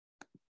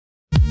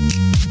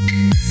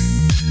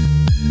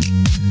Hey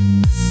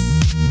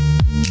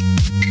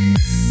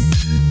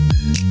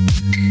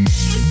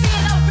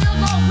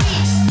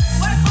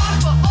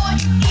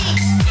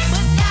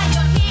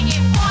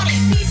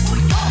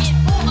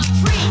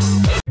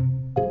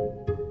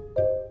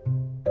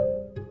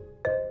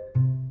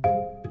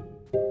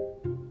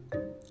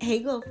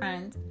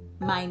girlfriend,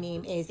 my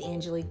name is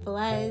Angelique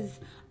Velez.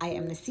 I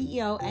am the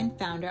CEO and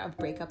founder of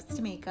Breakups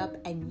to Makeup,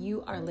 and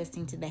you are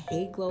listening to the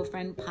Hey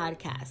Girlfriend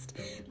podcast.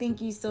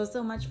 Thank you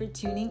so much for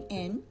tuning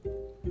in.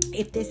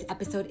 If this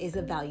episode is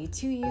of value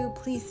to you,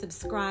 please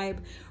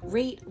subscribe,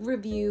 rate,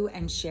 review,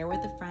 and share with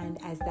a friend,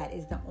 as that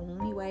is the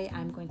only way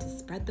I'm going to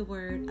spread the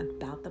word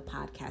about the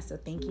podcast. So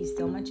thank you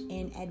so much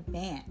in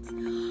advance.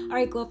 All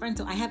right, girlfriend,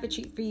 so I have a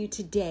treat for you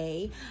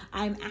today.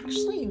 I'm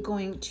actually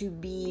going to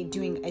be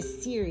doing a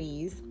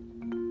series.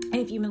 And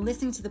if you've been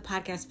listening to the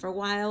podcast for a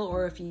while,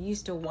 or if you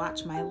used to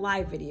watch my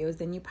live videos,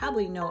 then you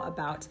probably know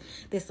about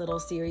this little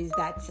series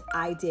that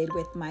I did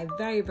with my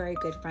very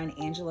good friend,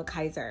 Angela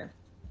Kaiser.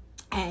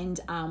 And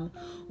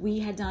we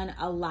had done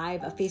a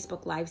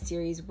Facebook live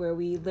series where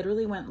we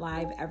literally went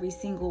live every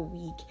single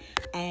week,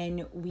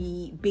 and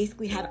we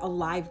basically had a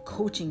live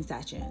coaching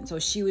session. So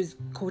she was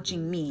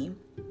coaching me.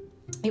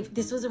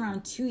 This was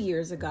around 2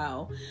 years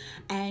ago,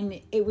 and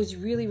it was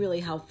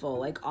really helpful.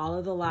 Like, all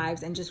of the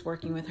lives and just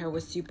working with her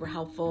was super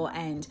helpful.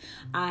 And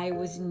I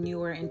was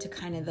newer into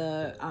kind of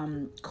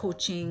the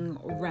coaching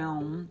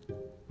realm,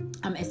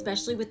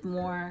 especially with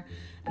more,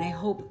 and I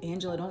hope,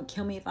 Angela, don't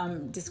kill me if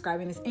I'm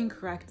describing this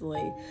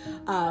incorrectly,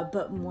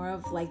 but more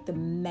of like the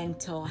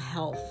mental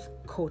health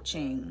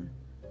coaching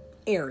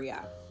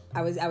area.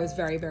 I was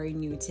very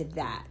new to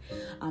that,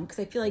 because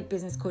I feel like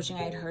business coaching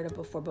I had heard of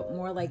before, but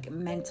more like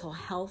mental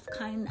health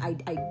kind,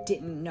 I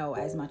didn't know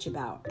as much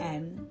about.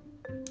 And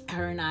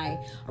her and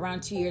I,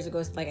 around 2 years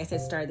ago, like I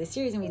said, started this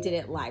series, and we did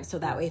it live. So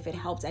that way, if it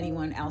helped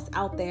anyone else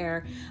out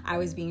there, I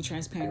was being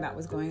transparent about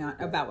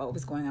what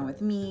was going on with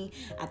me.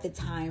 At the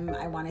time,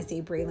 I want to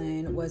say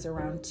Braylon was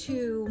around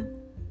 2.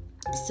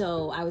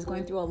 So I was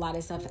going through a lot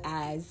of stuff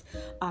and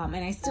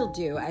I still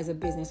do, as a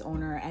business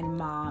owner and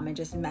mom, and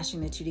just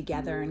meshing the two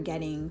together and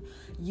getting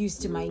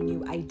used to my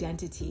new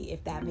identity,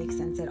 if that makes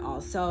sense at all.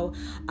 So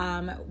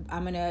I'm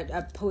going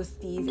to post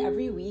these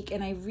every week,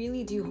 and I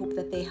really do hope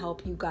that they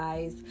help you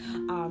guys.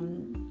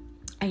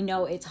 I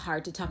know it's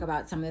hard to talk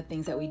about some of the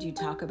things that we do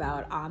talk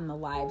about on the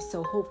live,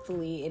 so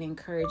hopefully it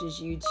encourages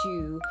you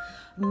to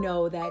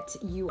know that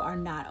you are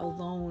not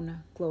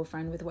alone,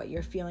 girlfriend, with what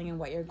you're feeling and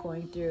what you're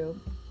going through.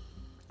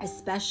 A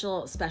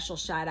special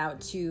shout out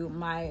to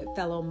my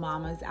fellow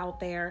mamas out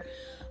there.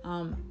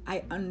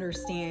 I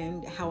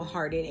understand how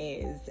hard it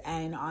is,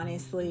 and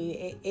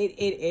honestly, it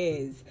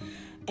is.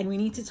 And we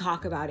need to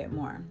talk about it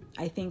more.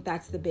 I think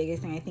that's the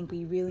biggest thing. I think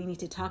we really need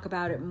to talk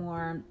about it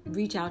more.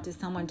 Reach out to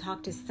someone,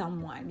 talk to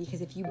someone, because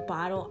if you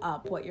bottle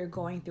up what you're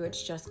going through,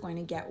 it's just going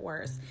to get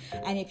worse.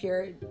 And if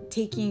you're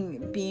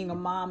taking being a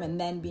mom and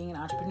then being an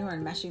entrepreneur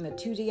and meshing the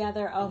two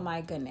together, oh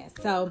my goodness.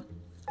 So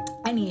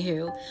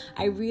anywho,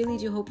 I really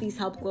do hope these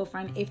help,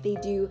 girlfriend. If they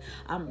do,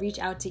 reach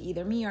out to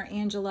either me or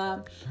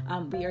Angela.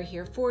 We are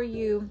here for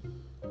you.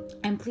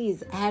 And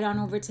please head on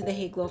over to the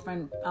Hey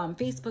Girlfriend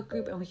Facebook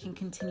group, and we can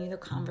continue the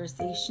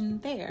conversation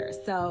there.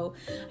 So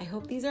I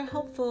hope these are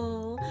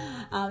helpful.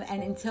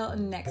 And until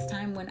next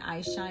time, when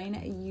I shine,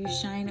 you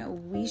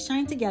shine, we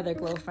shine together,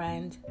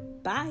 girlfriend.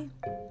 Bye.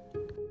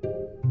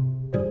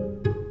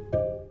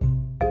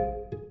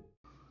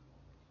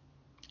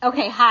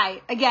 Okay,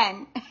 hi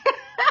again.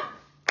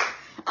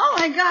 Oh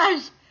my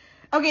gosh.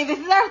 Okay, this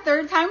is our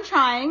third time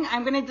trying.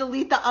 I'm going to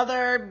delete the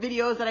other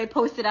videos that I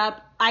posted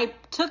up. I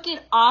took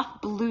it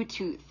off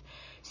Bluetooth.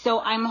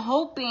 So I'm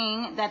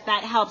hoping that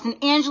helps.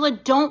 And Angela,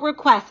 don't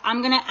request.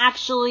 I'm going to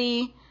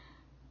actually,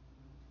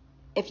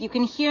 if you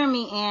can hear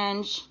me,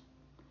 Ange.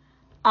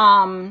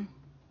 Oh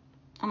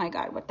my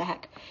God, what the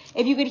heck?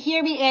 If you could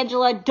hear me,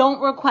 Angela, don't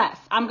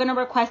request. I'm going to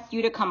request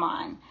you to come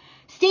on.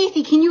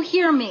 Stacy, can you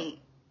hear me?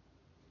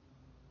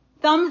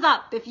 Thumbs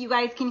up if you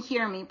guys can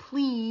hear me,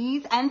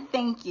 please, and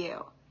thank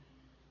you.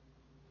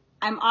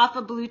 I'm off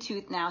of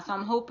Bluetooth now, so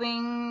I'm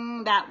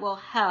hoping that will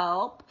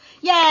help.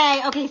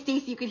 Yay! Okay,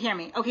 Stacey, you could hear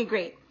me. Okay,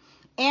 great.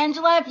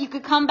 Angela, if you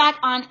could come back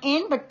on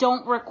in, but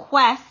don't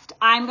request,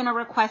 I'm going to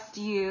request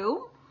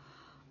you.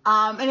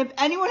 And if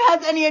anyone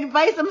has any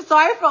advice, I'm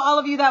sorry for all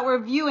of you that were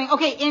viewing.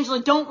 Okay,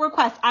 Angela, don't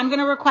request. I'm going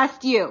to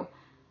request you.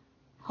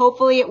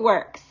 Hopefully it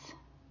works.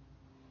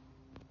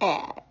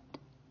 Add.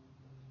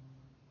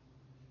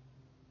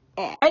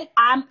 Right,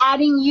 I'm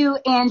adding you,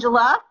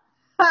 Angela.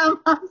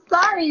 I'm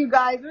sorry, you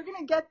guys. We're going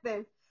to get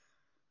this.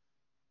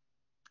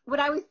 What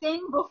I was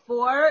saying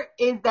before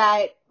is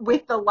that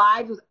with the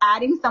live, was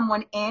adding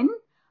someone in.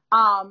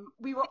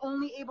 We were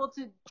only able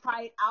to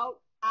try it out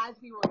as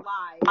we were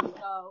live.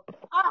 So,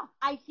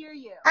 I hear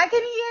you. I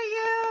can hear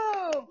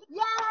you.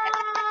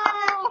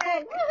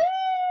 Yay!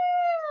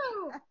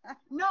 Woohoo!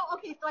 No,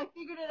 okay, so I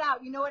figured it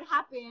out. You know what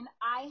happened?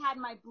 I had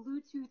my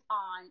Bluetooth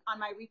on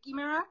my Reiki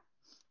mirror.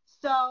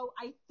 So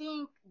I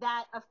think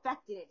that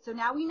affected it. So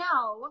now we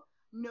know,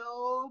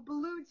 no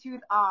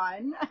Bluetooth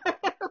on.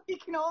 We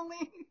can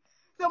only,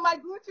 So my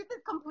Bluetooth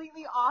is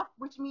completely off,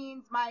 which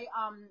means my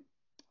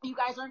you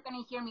guys aren't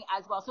going to hear me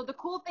as well. So the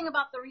cool thing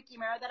about the Reiki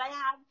mirror that I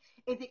have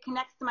is it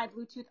connects to my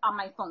Bluetooth on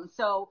my phone.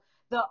 So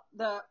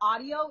the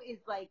audio is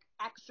like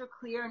extra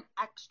clear and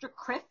extra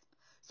crisp.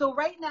 So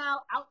right now,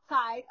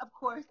 outside, of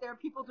course, there are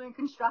people doing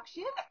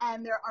construction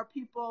and there are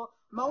people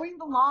mowing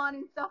the lawn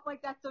and stuff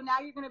like that. So now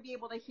you're going to be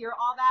able to hear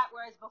all that,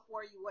 whereas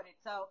before you wouldn't.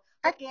 So,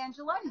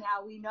 Angela,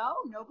 now we know,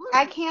 no Bluetooth.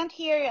 I can't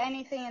hear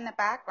anything in the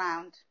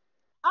background.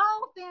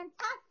 Oh,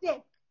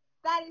 fantastic.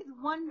 That is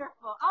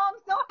wonderful. Oh, I'm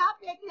so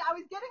happy. I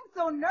was getting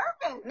so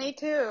nervous. Me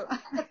too.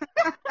 And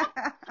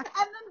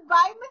then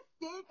by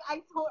mistake,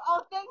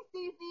 oh, thanks,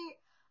 Stacey.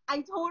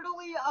 I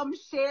totally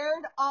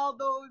shared all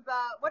those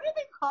what are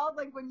they called,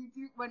 like when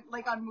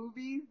like on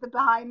movies, the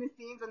behind the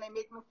scenes when they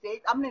make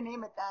mistakes. I'm gonna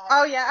name it that.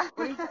 Oh yeah.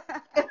 So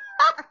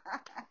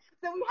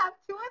we have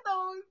two of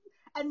those,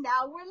 and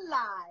now we're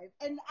live.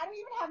 And I don't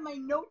even have my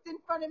notes in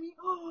front of me.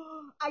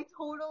 I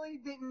totally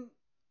didn't.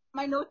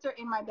 My notes are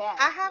in my bag.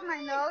 I have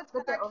my notes,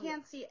 but I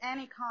can't see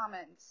any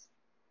comments.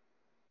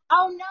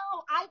 Oh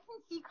no, I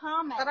can see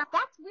comments.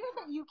 That's weird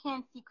that you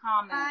can't see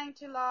comments. I'm trying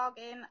to log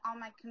in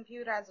on my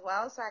computer as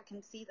well so I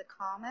can see the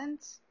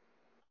comments.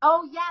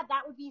 Oh yeah,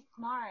 that would be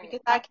smart. Because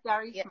that's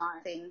very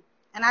smart.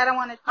 And I don't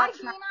want to touch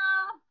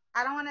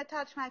I don't want to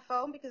touch my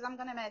phone because I'm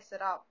gonna mess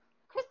it up.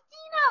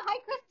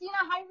 Christina,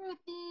 hi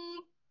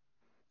Ruthie.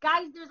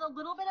 Guys, there's a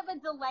little bit of a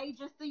delay,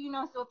 just so you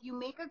know. So if you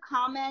make a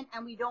comment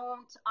and we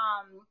don't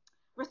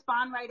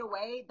respond right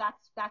away,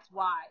 that's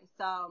why.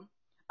 So.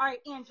 All right,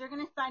 Ange, you're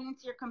going to sign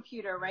into your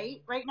computer,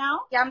 right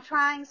now? Yeah, I'm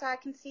trying so I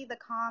can see the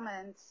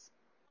comments.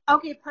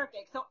 Okay,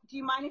 perfect. So do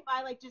you mind if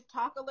I just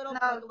talk a little,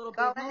 like a little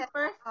go business ahead,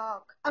 first?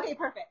 Talk. Okay,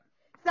 perfect.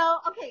 So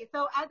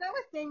as I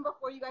was saying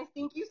before, you guys,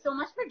 thank you so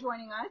much for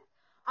joining us.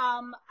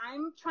 I'm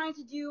trying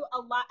to do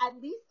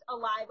at least a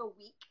live a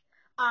week.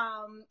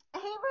 Hey,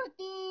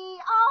 Ruthie.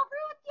 Oh,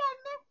 Ruthie, I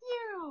miss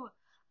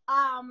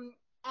you.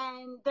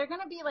 And they're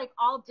going to be like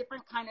all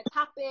different kind of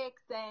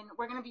topics, and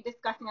we're going to be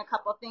discussing a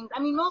couple of things. I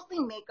mean, mostly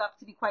makeup,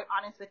 to be quite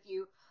honest with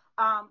you,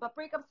 but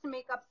breakups to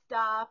makeup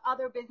stuff,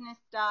 other business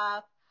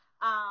stuff.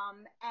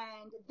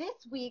 And this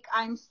week,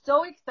 I'm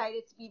so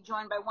excited to be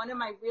joined by one of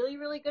my really,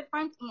 really good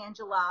friends,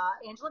 Angela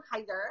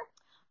Kaiser,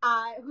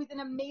 who's an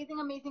amazing,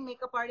 amazing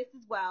makeup artist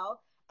as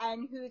well,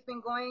 and who's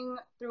been going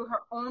through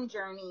her own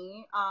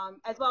journey,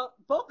 as well.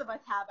 Both of us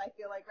have, I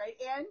feel like, right,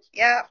 Ange?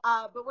 Yeah.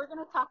 But we're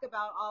going to talk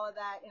about all of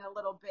that in a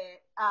little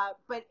bit.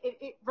 But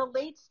it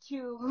relates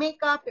to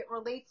makeup. It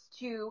relates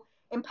to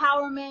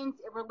empowerment.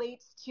 It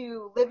relates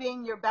to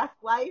living your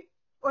best life,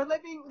 or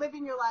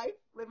living your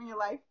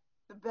life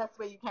the best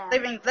way you can.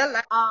 Living the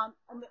life.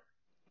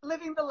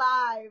 Living the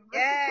life.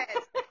 Yes.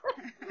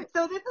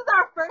 So this is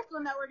our first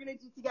one that we're going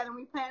to do together, and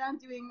we plan on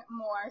doing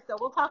more. So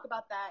we'll talk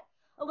about that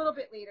a little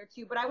bit later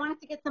too, but I wanted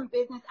to get some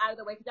business out of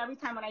the way, because every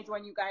time when I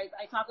join you guys,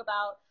 I talk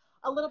about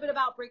a little bit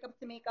about breakups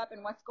to makeup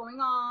and what's going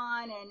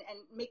on and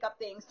makeup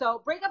things.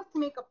 So breakups to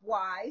makeup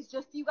wise,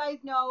 just so you guys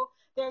know,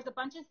 there's a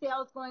bunch of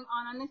sales going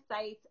on the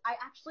site.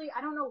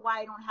 I don't know why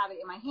I don't have it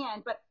in my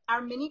hand, but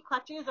our mini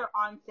clutches are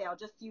on sale,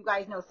 just so you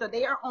guys know. So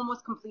they are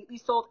almost completely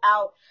sold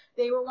out.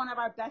 They were one of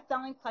our best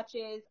selling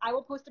clutches. I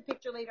will post a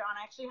picture later on.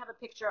 I actually have a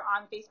picture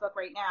on Facebook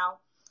right now.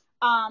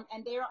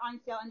 And they are on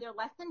sale, and they're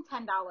less than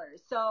 $10.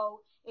 So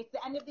it's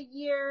the end of the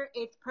year.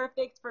 It's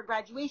perfect for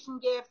graduation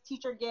gifts,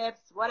 teacher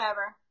gifts,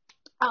 whatever.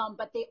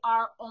 But they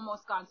are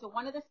almost gone. So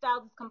one of the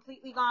styles is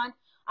completely gone.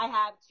 I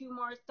have two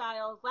more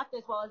styles left,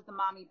 as well as the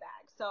mommy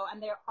bag. So, and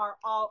they are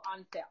all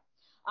on sale.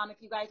 If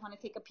you guys want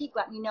to take a peek,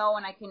 let me know,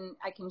 and I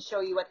can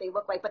show you what they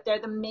look like. But they're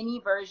the mini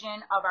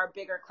version of our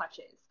bigger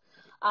clutches.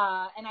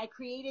 And I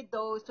created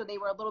those so they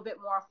were a little bit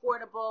more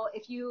affordable.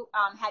 If you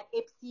had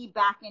Ipsy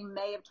back in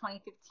May of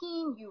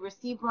 2015, you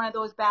received one of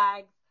those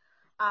bags.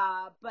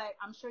 But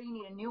I'm sure you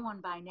need a new one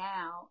by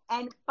now.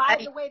 And by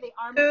the way, they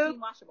are machine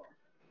washable.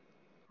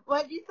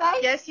 What did you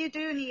say? Yes, you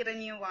do need a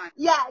new one.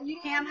 Yeah,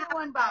 you need a new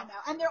one by now.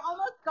 And they're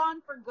almost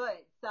gone for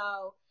good.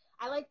 So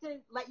I like to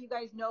let you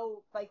guys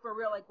know, like, for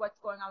real, like, what's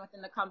going on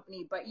within the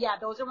company. But yeah,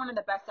 those are one of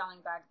the best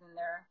selling bags in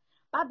there.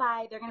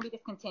 Bye-bye. They're going to be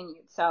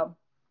discontinued. So,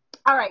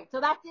 all right.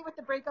 So that's it with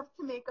the breakups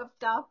to makeup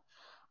stuff.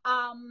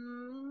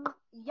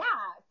 Yeah.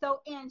 So,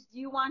 Ange, do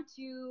you want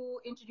to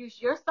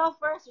introduce yourself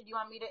first, or do you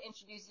want me to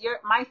introduce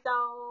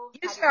myself?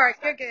 You start.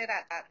 You're good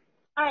at that.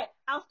 All right.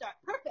 I'll start.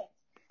 Perfect.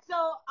 So,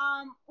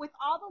 with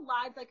all the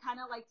lives, I kind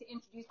of like to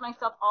introduce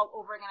myself all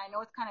over again. I know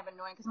it's kind of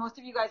annoying because most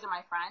of you guys are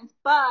my friends,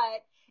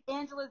 but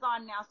Angela's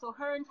on now, so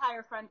her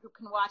entire friend group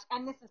can watch,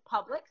 and this is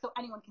public, so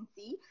anyone can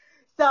see.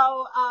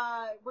 So,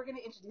 we're going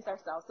to introduce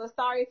ourselves. So,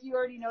 sorry if you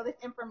already know this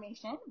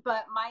information,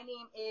 but my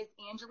name is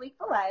Angelique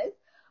Velez.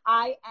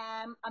 I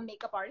am a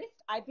makeup artist.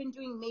 I've been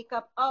doing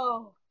makeup,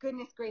 oh,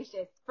 goodness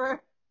gracious,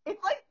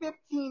 it's like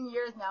 15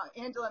 years now.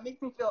 Angela, it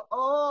makes me feel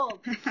old.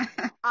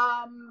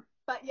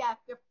 But yeah,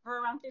 for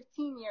around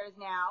 15 years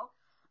now.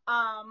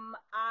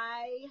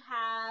 I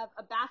have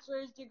a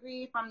bachelor's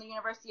degree from the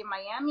University of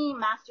Miami,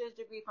 master's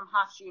degree from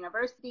Hofstra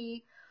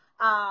University.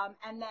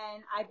 And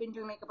then I've been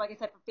doing makeup, like I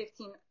said, for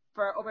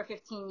for over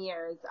 15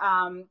 years.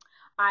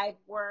 I've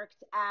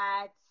worked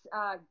at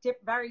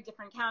very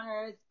different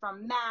counters,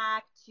 from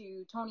MAC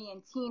to Tony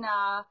and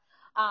Tina.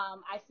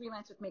 I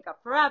freelanced with Makeup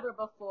Forever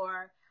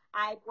before.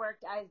 I've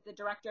worked as the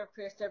director of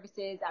career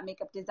services at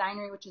Makeup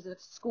Designery, which is a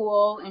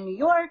school in New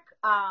York.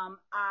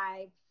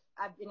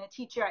 I've been a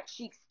teacher at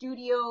Chic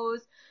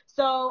Studios.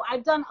 So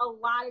I've done a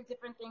lot of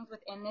different things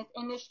within this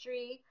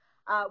industry.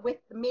 With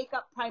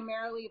makeup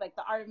primarily, like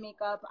the art of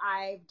makeup,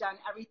 I've done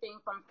everything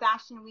from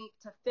Fashion Week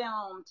to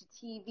film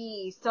to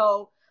TV.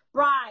 So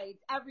brides,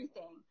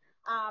 everything.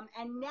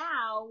 And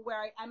now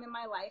where I am in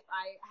my life,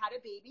 I had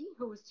a baby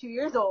who was 2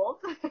 years old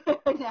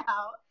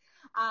now.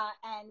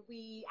 And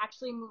we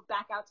actually moved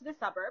back out to the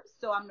suburbs.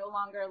 So I'm no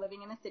longer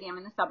living in the city. I'm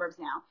in the suburbs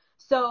now.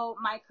 So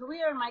my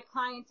career and my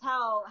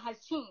clientele has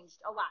changed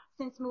a lot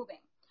since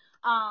moving.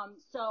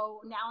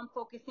 So now I'm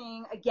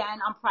focusing again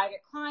on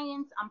private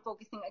clients. I'm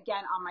focusing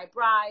again on my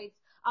brides,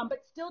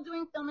 but still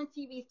doing film and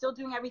TV, still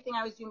doing everything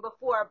I was doing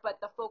before, but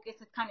the focus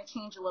has kind of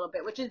changed a little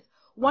bit, which is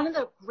one of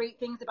the great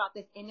things about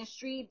this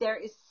industry. There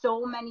is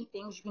so many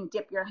things you can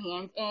dip your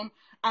hands in,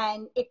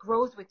 and it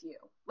grows with you.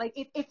 Like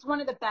it's one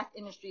of the best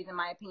industries in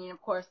my opinion.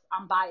 Of course,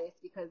 I'm biased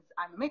because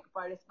I'm a makeup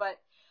artist, but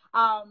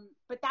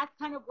that's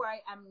kind of where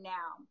I am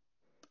now.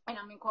 And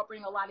I'm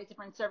incorporating a lot of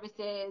different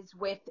services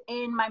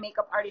within my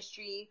makeup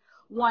artistry.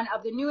 One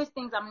of the newest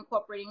things I'm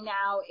incorporating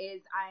now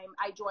is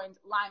I joined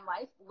Lime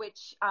Life,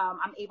 which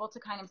I'm able to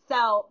kind of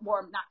sell,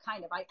 or not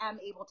kind of, I am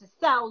able to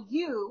sell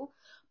you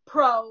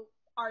pro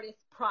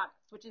artist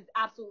products, which is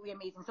absolutely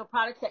amazing. So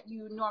products that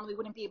you normally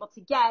wouldn't be able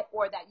to get,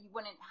 or that you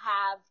wouldn't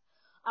have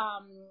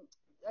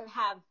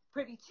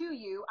privy to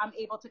you, I'm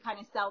able to kind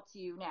of sell to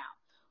you now,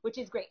 which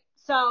is great.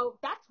 So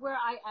that's where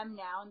I am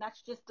now, and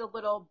that's just a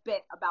little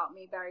bit about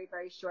me, very,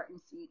 very short and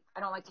sweet. I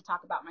don't like to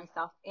talk about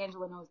myself.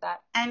 Angela knows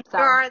that. And so.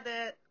 You're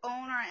the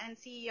owner and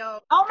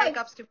CEO of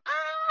Breakups to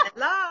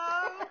Hello.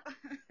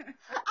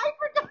 I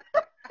forgot.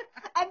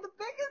 And the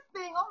biggest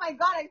thing, oh my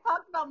God, I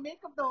talked about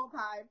makeup the whole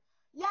time.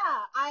 Yeah,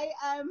 I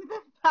am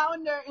the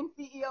founder and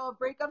CEO of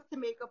Breakups to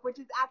Makeup, which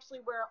is actually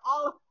where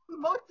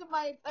most of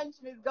my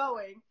attention is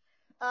going,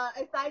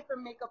 aside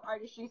from makeup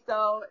artistry.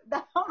 So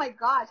oh my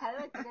gosh, how did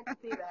I forget to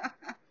say that?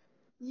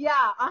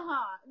 Yeah,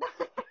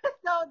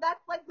 So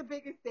that's like the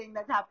biggest thing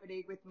that's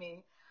happening with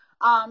me.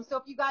 So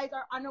if you guys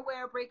are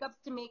unaware,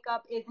 Breakups to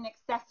Makeup is an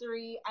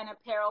accessory and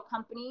apparel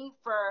company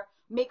for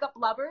makeup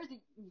lovers.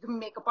 You can be a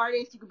makeup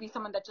artist, you could be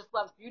someone that just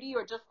loves beauty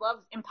or just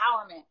loves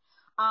empowerment.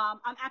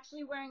 I'm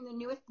actually wearing the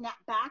newest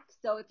snapback,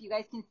 so if you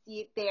guys can see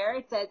it there,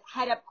 it says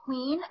 "Head Up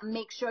Queen,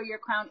 make sure your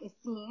crown is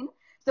seen."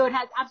 So it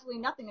has absolutely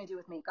nothing to do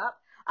with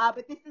makeup,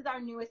 but this is our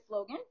newest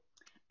slogan,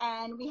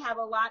 and we have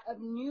a lot of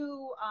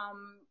new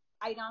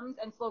items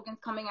and slogans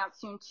coming out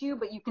soon too,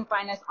 but you can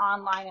find us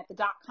online at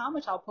the.com,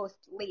 which I'll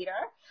post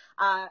later.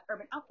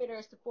 Urban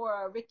Outfitters,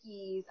 Sephora,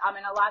 Ricky's,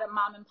 and a lot of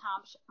mom and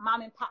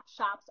pop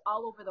shops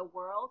all over the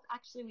world.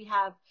 Actually, we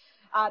have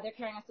they're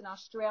carrying us in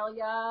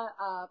Australia,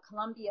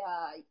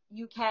 Colombia,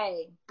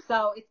 UK.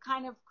 So it's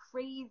kind of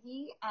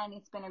crazy, and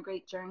it's been a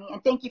great journey.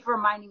 And thank you for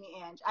reminding me,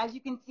 Ange. As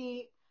you can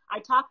see, I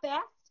talk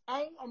fast,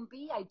 A, and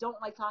B, I don't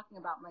like talking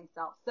about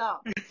myself.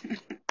 So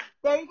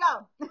there you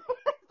go.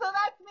 So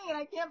that's me, and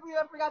I can't believe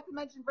I forgot to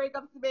mention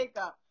Breakups to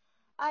Makeup.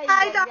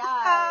 Hi,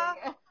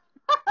 Donka.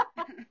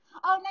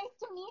 Oh, nice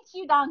to meet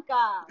you,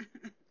 Donka.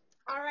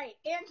 All right,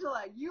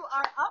 Angela, you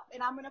are up,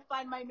 and I'm going to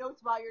find my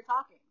notes while you're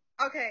talking.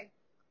 Okay.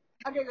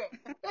 Okay, great.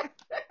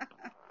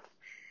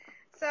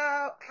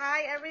 So,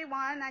 hi,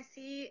 everyone. I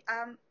see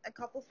a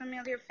couple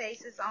familiar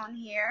faces on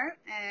here,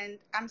 and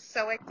I'm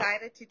so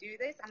excited to do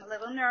this. I'm a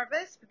little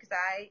nervous because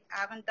I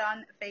haven't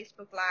done a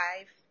Facebook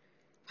Live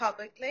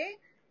publicly,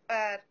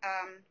 but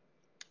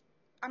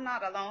I'm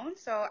not alone,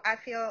 so I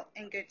feel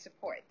in good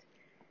support.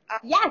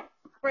 Yes.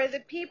 For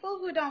the people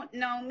who don't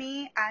know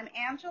me, I'm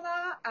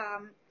Angela.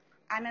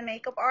 I'm a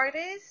makeup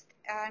artist.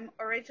 I'm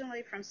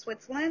originally from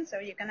Switzerland, so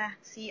you're going to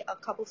see a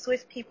couple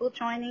Swiss people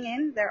joining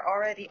in. There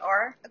already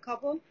are a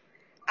couple.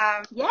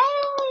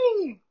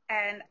 Yay!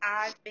 And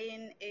I've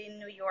been in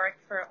New York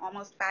for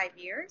almost 5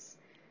 years.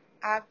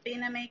 I've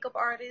been a makeup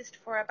artist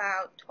for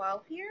about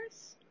 12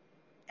 years,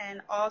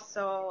 and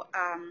also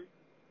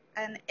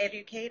an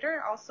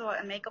educator, also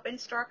a makeup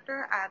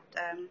instructor at,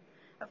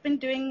 I've been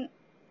doing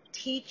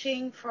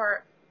teaching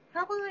for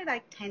probably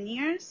like 10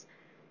 years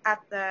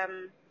at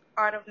the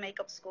Art of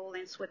Makeup School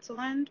in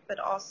Switzerland, but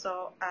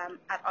also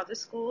at other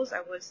schools.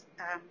 I was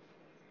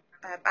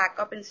a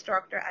backup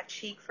instructor at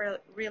Chic for a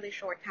really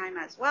short time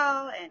as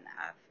well, and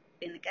I've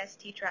been a guest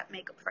teacher at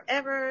Makeup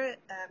Forever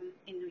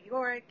in New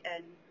York,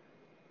 and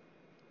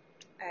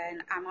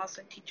I'm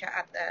also a teacher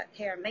at the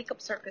Hair and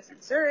Makeup Circus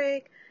in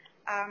Zurich.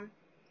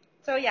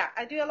 So yeah,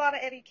 I do a lot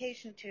of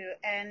education too,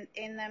 and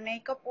in the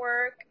makeup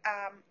work,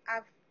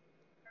 I've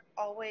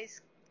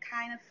always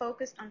kind of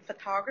focused on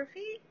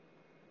photography,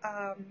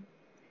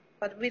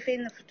 but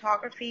within the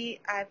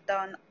photography, I've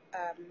done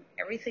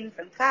everything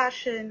from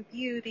fashion,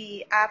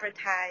 beauty,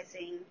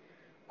 advertising,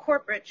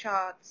 corporate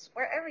shots,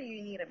 wherever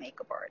you need a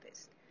makeup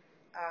artist.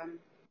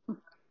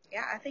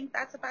 yeah, I think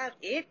that's about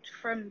it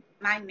from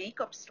my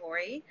makeup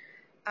story.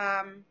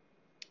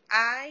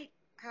 I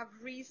have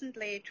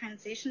recently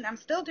transitioned. I'm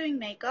still doing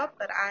makeup,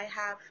 but I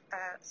have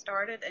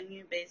started a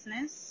new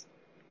business.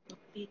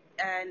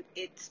 And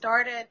it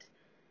started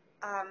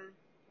um,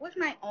 with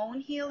my own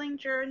healing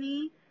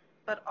journey,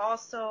 but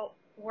also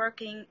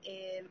working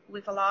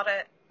with a lot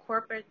of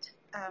corporate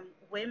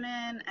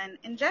women, and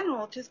in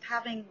general, just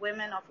having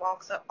women of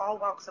all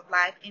walks of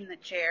life in the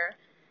chair.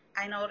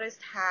 I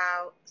noticed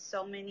how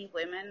so many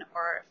women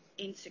are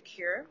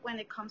insecure when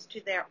it comes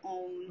to their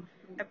own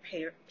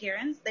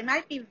appearance. They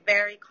might be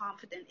very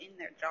confident in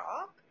their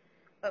job,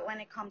 but when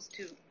it comes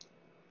to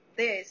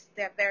this,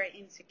 they're very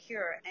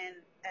insecure.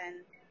 And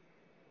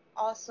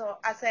also,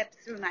 I said,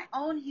 through my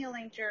own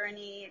healing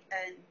journey,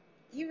 and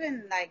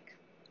even like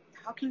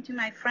talking to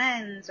my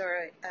friends,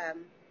 or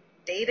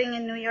dating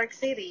in New York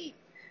City,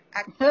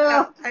 I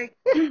felt like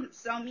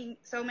so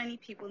many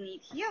people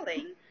need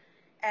healing.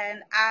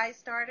 And I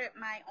started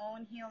my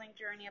own healing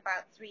journey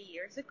about 3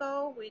 years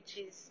ago, which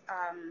is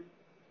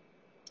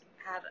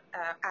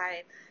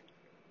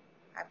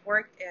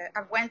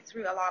I've went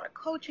through a lot of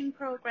coaching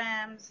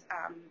programs.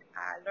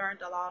 I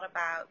learned a lot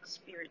about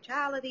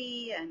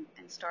spirituality, and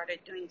started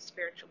doing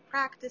spiritual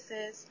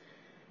practices.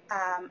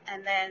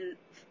 And then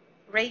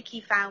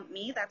Reiki found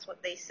me. That's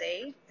what they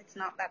say. It's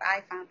not that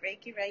I found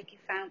Reiki. Reiki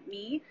found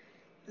me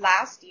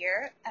last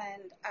year,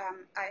 and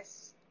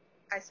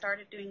I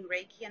started doing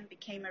Reiki and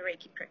became a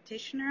Reiki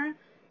practitioner,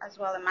 as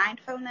well a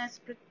mindfulness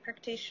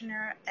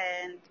practitioner,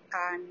 and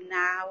I'm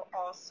now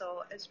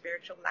also a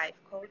spiritual life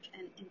coach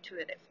and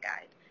intuitive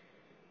guide.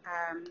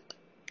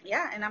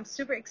 And I'm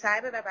super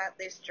excited about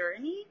this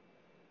journey.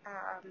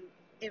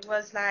 It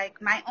was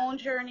like my own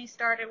journey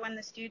started when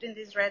the student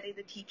is ready,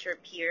 the teacher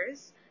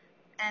appears,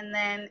 and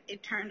then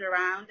it turned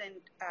around, and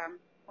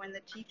when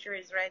the teacher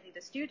is ready,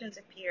 the students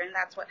appear, and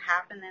that's what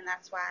happened, and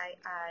that's why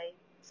I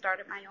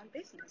started my own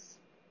business.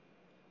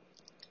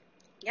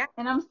 Yeah.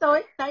 And I'm so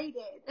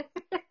excited.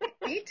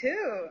 Me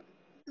too.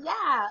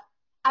 Yeah.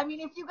 I mean,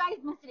 if you guys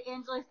missed it,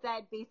 Angela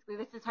said basically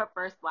this is her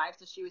first live,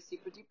 so she was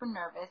super duper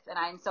nervous, and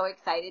I'm so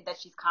excited that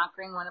she's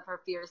conquering one of her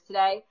fears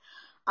today.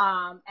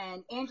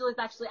 And Angela's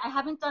actually, I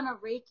haven't done a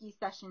Reiki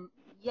session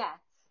yet,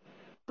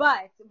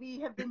 but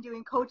we have been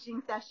doing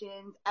coaching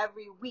sessions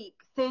every week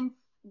since,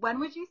 when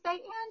would you say,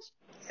 Ange?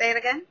 Say it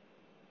again.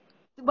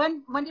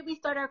 When did we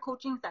start our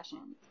coaching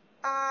sessions?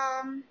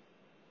 I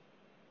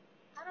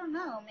don't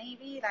know,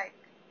 maybe like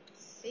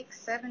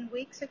 6-7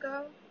 weeks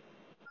ago.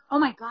 Oh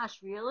my gosh,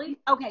 really?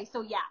 Okay,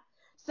 so yeah.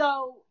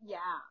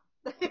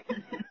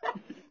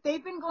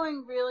 They've been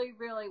going really,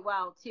 really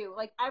well too.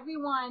 Like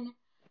everyone,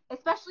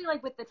 especially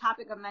like with the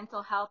topic of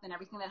mental health and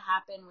everything that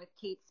happened with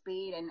Kate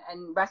Spade, and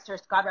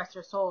God rest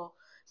her soul.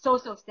 So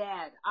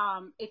sad.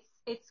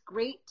 It's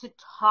great to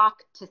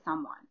talk to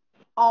someone.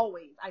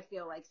 Always, I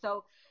feel like.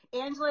 So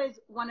Angela is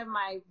one of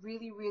my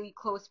really, really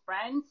close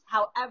friends.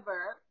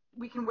 However,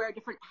 we can wear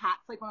different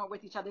hats like when we're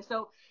with each other.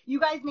 So you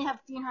guys may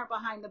have seen her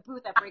behind the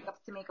booth at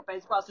Breakups to Makeup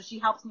as well. So she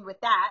helps me with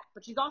that,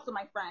 but she's also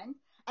my friend.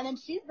 And then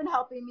she's been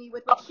helping me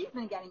with what she's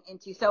been getting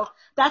into. So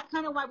that's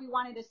kind of why we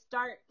wanted to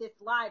start this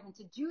live and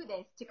to do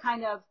this, to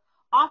kind of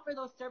offer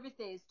those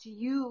services to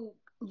you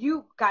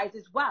guys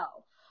as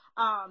well.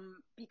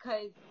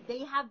 Because they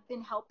have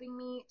been helping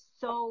me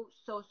so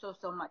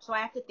much. So I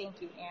have to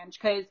thank you, Ange,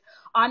 because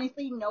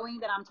honestly, knowing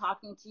that I'm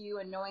talking to you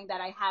and knowing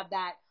that I have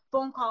that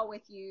phone call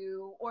with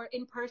you or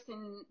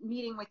in-person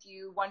meeting with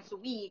you once a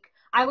week,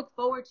 I look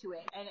forward to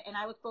it. And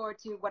I look forward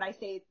to what I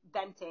say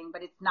venting,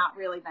 but it's not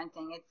really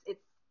venting.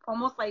 It's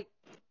almost like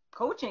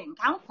coaching,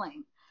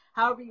 counseling,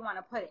 however you want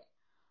to put it.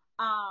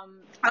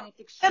 And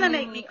it's gonna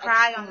make me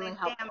cry on this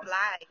helpful. damn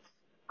live.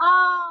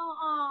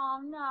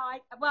 Oh no!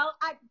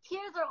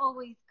 Tears are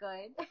always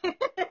good,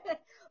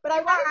 but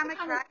I want to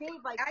kind of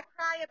save like I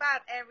cry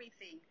about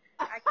everything.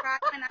 I cry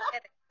when I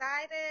get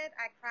excited.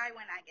 I cry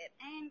when I get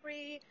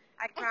angry.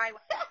 I cry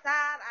when I'm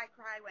sad. I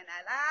cry when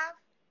I laugh.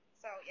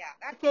 So yeah,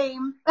 that's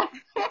same.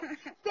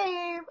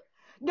 Same.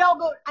 No,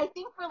 but I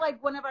think for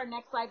like one of our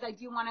next lives, I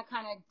do want to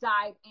kind of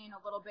dive in a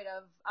little bit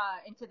of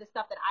into the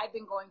stuff that I've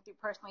been going through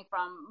personally,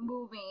 from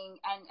moving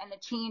and the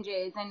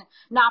changes and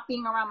not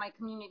being around my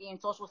community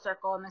and social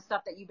circle and the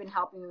stuff that you've been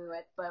helping me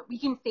with. But we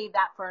can save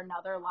that for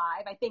another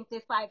live. I think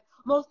this live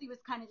mostly was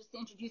kind of just to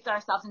introduce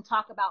ourselves and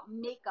talk about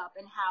makeup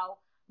and how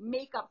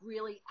makeup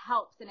really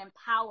helps and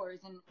empowers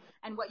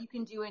and what you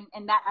can do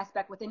in that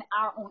aspect within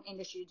our own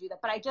industry to do that.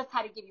 But I just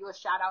had to give you a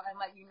shout out and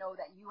let you know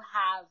that you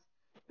have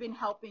been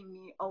helping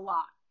me a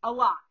lot.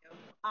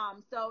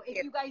 So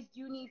if you guys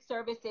do need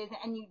services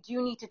and you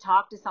do need to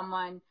talk to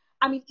someone,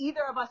 I mean,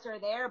 either of us are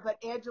there,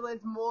 but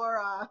Angela's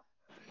more,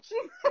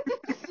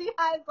 she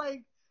has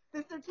like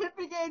the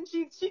certificate and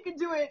she can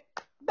do it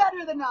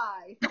better than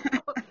I.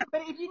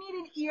 But if you need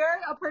an ear,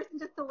 a person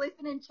just to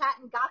listen and chat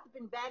and gossip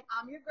and vent,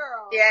 I'm your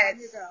girl. Yes. I'm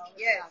your girl.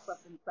 Yes.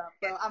 And stuff,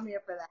 so I'm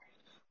here for that.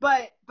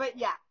 But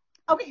yeah.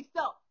 Okay,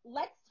 so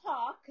let's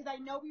talk, because I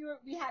know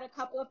we had a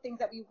couple of things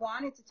that we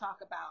wanted to talk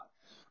about.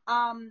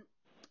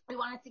 we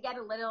wanted to get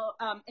a little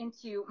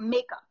into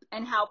makeup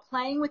and how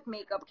playing with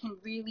makeup can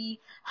really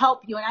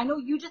help you. And I know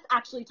you just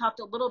actually talked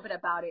a little bit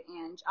about it,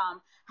 Ange,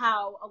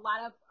 how a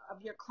lot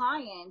of your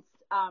clients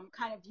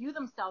kind of view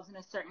themselves in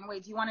a certain way.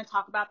 Do you want to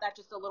talk about that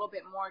just a little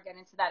bit more, get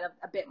into that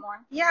a bit more?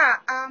 Yeah,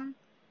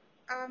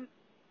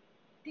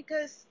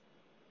 because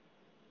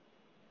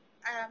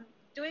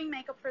doing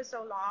makeup for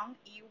so long,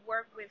 you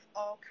work with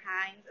all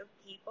kinds of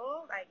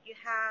people. Like you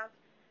have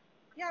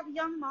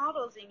young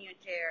models in your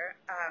chair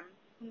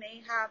who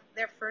may have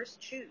their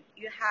first shoot.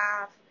 You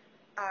have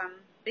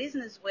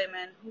business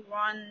women who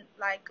run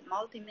like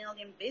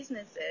multi-million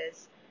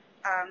businesses.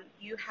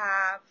 You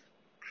have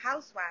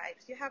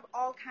housewives. You have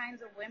all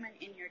kinds of women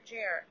in your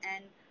chair,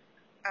 and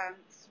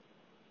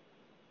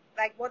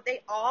like what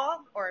they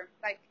all, or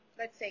like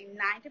let's say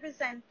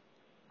 90%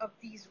 of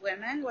these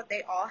women, what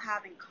they all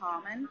have in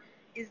common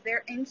is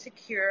they're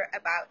insecure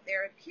about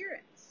their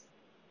appearance.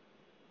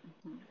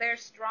 Mm-hmm. They're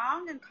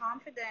strong and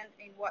confident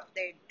in what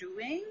they're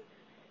doing,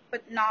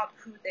 but not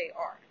who they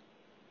are.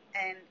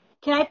 And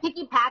can I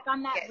piggyback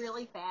on that yes.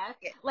 really fast?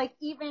 Yes. Like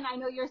even, I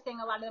know you're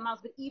saying a lot of the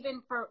models, but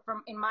even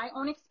from in my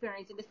own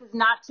experience, and this is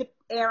not to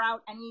air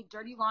out any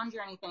dirty laundry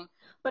or anything,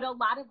 but a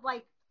lot of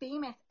like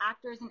famous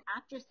actors and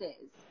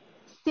actresses,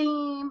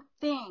 same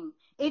thing.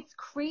 It's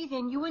crazy,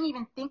 and you wouldn't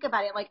even think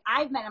about it. Like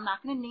I'm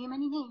not going to name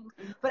any names,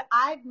 but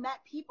I've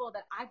met people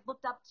that I've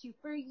looked up to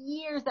for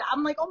years that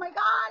I'm like, oh my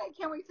God, I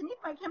can't wait to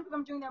meet them. I can't believe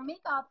I'm doing their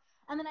makeup.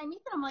 And then I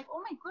meet them, I'm like, oh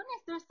my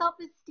goodness, their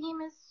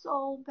self-esteem is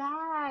so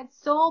bad,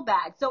 so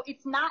bad. So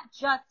it's not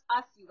just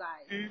us, you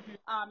guys.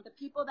 Mm-hmm. The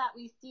people that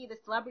we see, the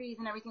celebrities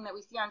and everything that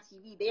we see on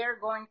TV, they're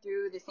going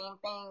through the same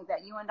things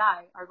that you and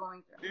I are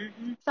going through.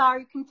 Mm-hmm.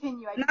 Sorry,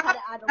 continue. I just had to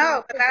add a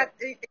little bit. No,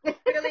 but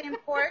it's really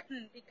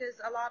important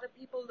because a lot of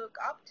people look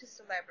up to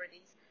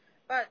celebrities,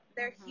 but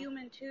they're mm-hmm.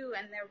 human too,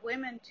 and they're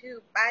women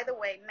too. By the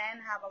way,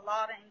 men have a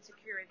lot of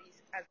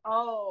insecurities as well.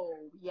 Oh,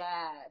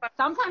 yeah. But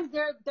sometimes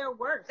they're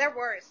worse. They're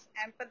worse,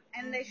 and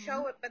mm-hmm. they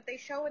show it, but they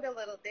show it a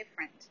little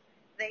different.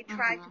 They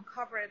try mm-hmm. to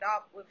cover it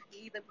up with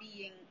either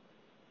being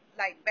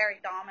like very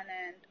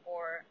dominant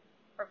or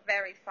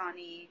very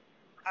funny.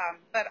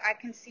 But I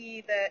can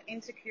see the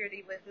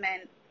insecurity with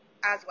men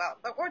as well.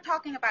 But we're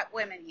talking about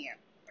women here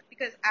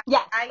because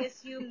I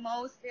assume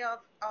most of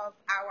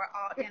our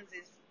audience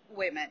is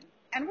women.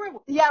 And we're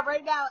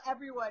right now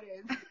everyone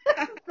is.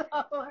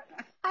 So,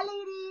 hi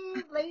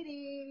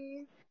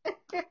ladies.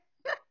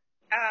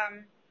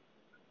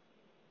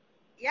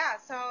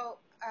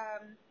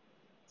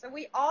 So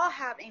we all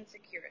have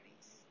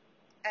insecurities,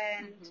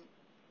 and mm-hmm.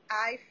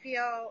 I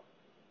feel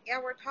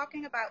we're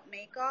talking about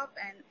makeup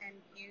and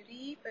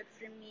beauty, but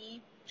for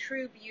me,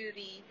 true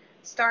beauty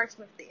starts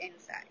with the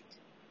inside.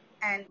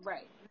 And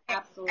right,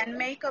 absolutely. And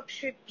makeup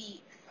should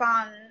be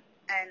fun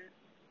and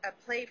a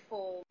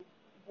playful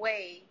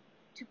way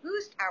to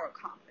boost our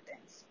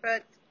confidence,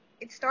 but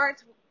it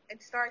starts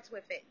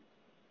within,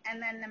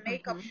 and then the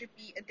makeup mm-hmm. should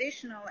be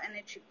additional, and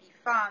it should be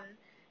fun,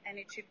 and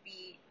it should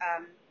be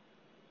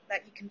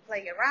that you can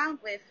play around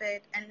with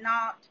it, and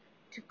not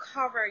to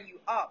cover you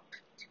up,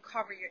 to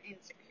cover your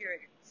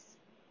insecurities.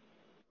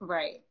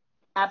 Right,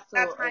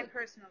 absolutely. That's my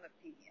personal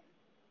opinion.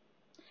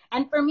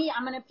 And for me,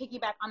 I'm going to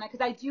piggyback on that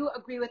because I do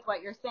agree with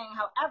what you're saying.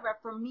 However,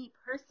 for me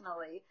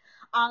personally,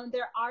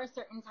 there are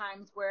certain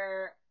times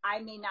where I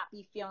may not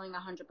be feeling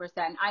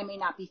 100%. I may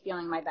not be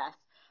feeling my best.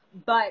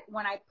 But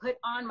when I put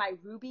on my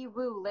Ruby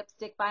Woo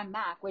lipstick by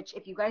MAC, which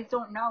if you guys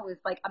don't know is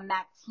like a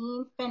matte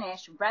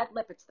finish red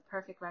lip, it's the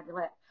perfect red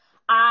lip,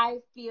 I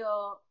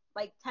feel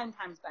like 10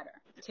 times better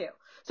too.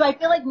 So I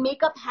feel like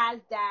makeup has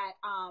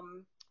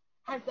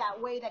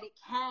that way that it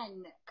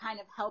can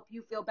kind of help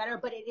you feel better,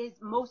 but it is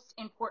most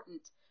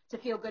important to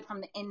feel good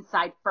from the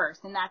inside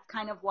first. And that's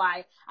kind of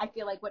why I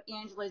feel like what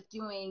Angela's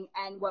doing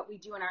and what we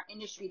do in our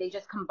industry, they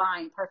just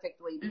combine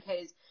perfectly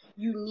because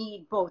you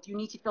need both. You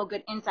need to feel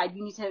good inside.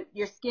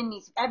 Your skin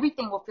needs,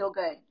 everything will feel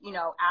good,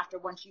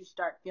 once you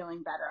start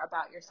feeling better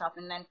about yourself.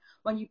 And then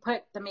when you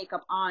put the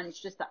makeup on, it's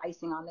just the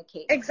icing on the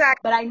cake. Exactly.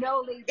 But I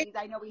know, ladies,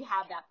 we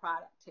have that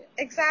product too.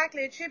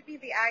 Exactly. It should be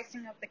the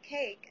icing of the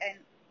cake. And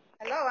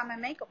hello, I'm a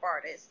makeup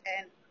artist,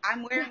 and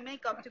I'm wearing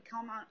makeup to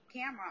come on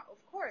camera, of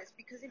course,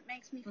 because it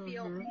makes me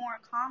feel mm-hmm. more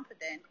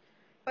confident.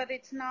 But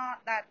it's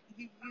not that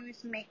you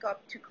use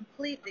makeup to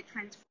completely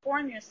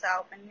transform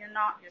yourself and you're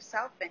not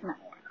yourself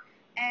anymore.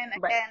 And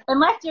right. again,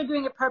 unless you're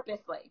doing it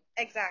purposely.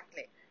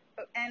 Exactly.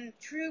 And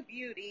true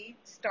beauty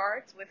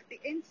starts with the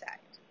inside,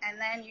 and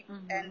then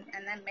mm-hmm.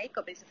 and then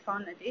makeup is a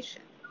fun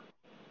addition.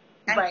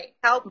 And right.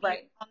 help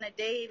right. you on a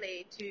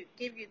daily to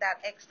give you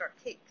that extra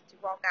kick to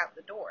walk out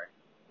the door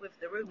with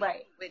the Ruby,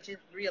 right. which is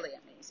really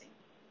amazing.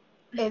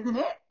 Isn't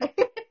it?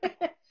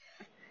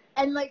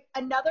 And like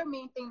another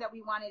main thing that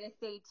we wanted to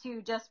say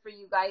too, just for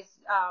you guys,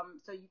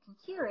 so you can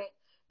hear it,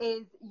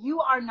 is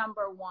you are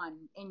number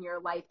one in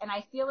your life. And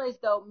I feel as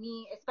though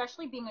me,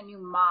 especially being a new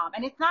mom,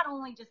 and it's not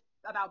only just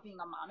about being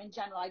a mom. In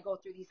general, I go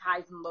through these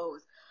highs and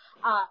lows.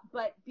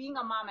 But being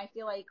a mom, I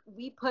feel like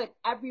we put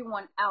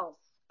everyone else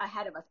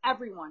ahead of us.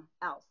 Everyone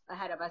else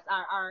ahead of us.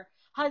 Our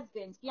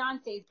husbands,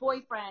 fiancés,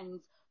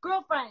 boyfriends,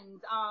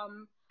 girlfriends,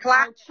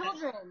 Class, our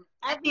children,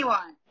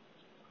 anyone.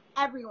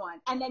 everyone.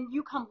 And then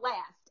you come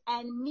last.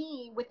 And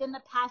me, within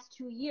the past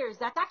 2 years,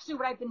 that's actually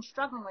what I've been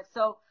struggling with.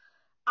 So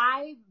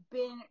I've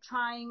been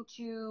trying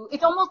to,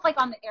 it's almost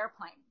like on the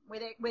airplane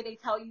where they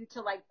tell you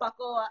to like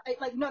buckle up,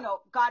 like,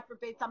 no, God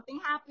forbid something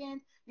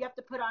happens. You have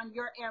to put on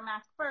your air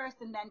mask first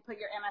and then put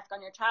your air mask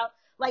on your child.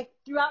 Like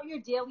throughout your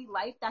daily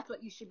life, that's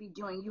what you should be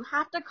doing. You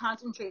have to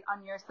concentrate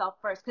on yourself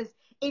first, because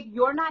if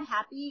you're not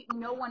happy,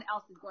 no one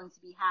else is going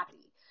to be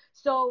happy.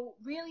 So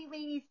really,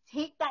 ladies,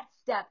 take that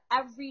step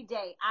every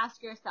day.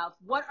 Ask yourself,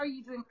 what are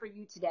you doing for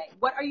you today?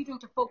 What are you doing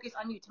to focus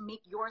on you to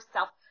make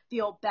yourself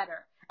feel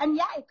better? And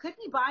yeah, it could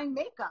be buying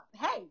makeup.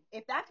 Hey,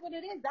 if that's what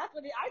it is, that's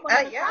what it is. I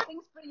went on a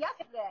shopping spree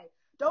yesterday.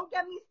 Don't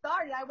get me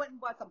started. I went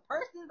and bought some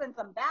purses and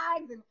some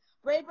bags, and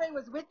Bray Bray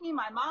was with me.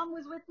 My mom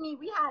was with me.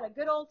 We had a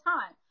good old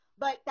time.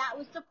 But that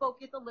was to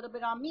focus a little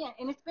bit on me.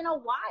 And it's been a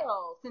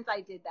while since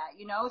I did that,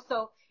 you know?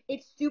 So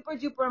it's super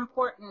duper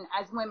important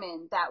as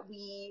women that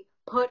we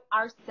put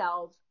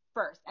ourselves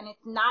first. And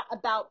it's not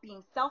about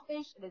being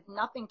selfish. It has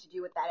nothing to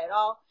do with that at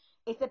all.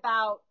 It's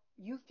about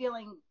you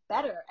feeling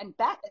better and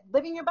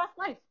living your best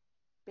life,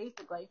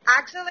 basically.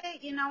 Actually,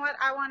 you know what?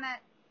 I want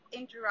to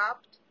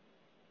interrupt.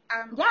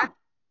 Yeah.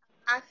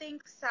 I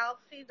think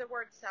the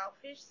word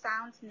selfish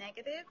sounds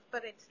negative,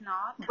 but it's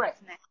not. Right.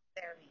 It's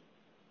necessary.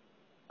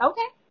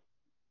 Okay.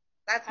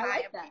 That's my I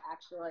like opinion. that,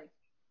 actually.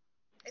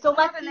 It's so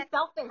not let's be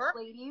selfish,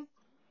 ladies.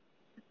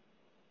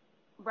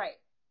 Right.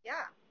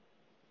 Yeah.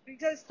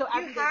 Because so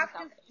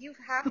you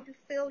have to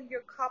fill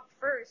your cup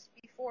first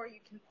before you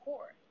can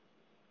pour.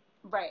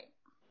 Right.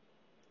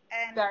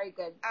 And very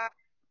good.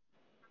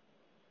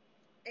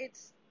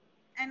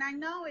 And I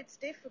know it's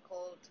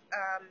difficult,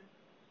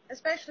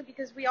 especially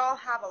because we all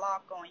have a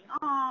lot going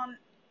on.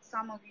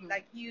 Some of you,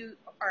 like you,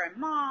 are a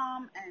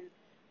mom,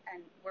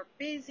 and we're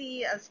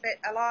busy.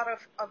 A lot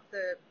of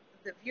the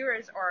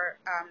viewers are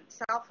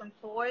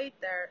self-employed.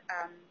 They're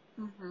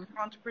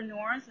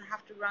entrepreneurs and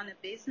have to run a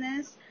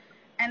business.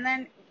 And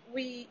then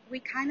we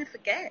kind of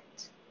forget.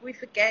 We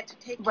forget to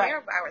take care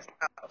of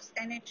ourselves.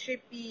 And it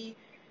should be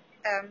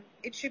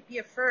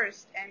a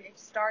first, and it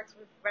starts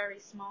with very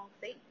small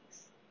things.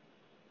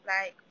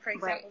 Like, for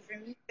example, for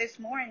me this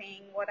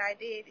morning, what I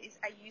did is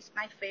I used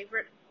my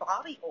favorite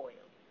body oil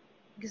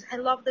because I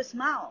love the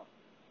smell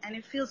and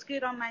it feels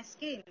good on my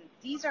skin.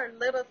 These are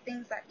little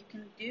things that you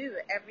can do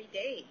every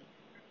day.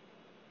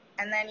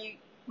 And then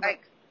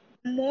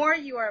the more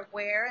you are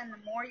aware and the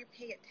more you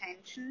pay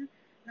attention,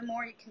 the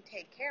more you can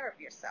take care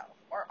of yourself.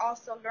 Or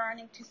also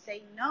learning to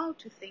say no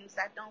to things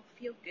that don't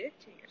feel good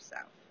to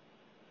yourself.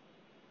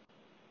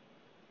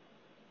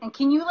 And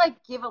can you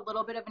give a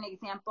little bit of an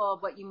example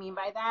of what you mean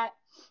by that?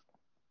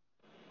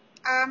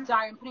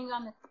 Sorry, I'm putting you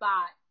on the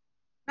spot.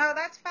 No,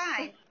 that's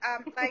fine.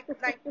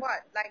 Like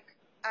what? Like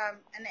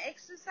an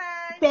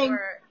exercise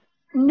or?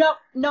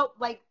 No,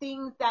 like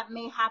things that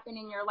may happen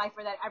in your life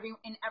or that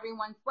in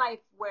everyone's life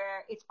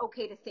where it's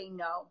okay to say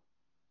no.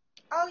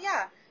 Oh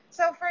yeah.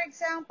 So for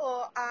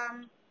example,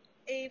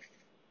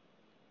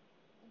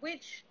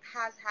 which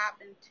has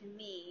happened to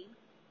me,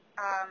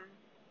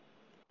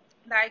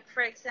 like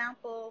for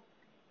example,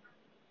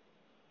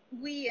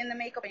 we in the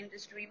makeup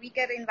industry, we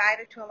get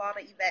invited to a lot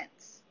of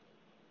events.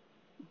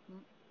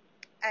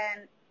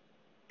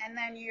 And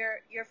then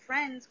your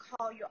friends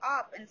call you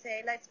up and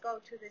say, let's go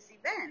to this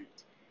event.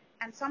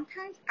 And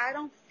sometimes I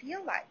don't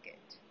feel like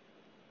it.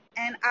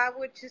 And I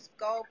would just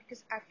go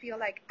because I feel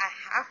like I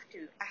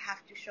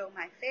have to show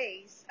my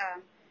face,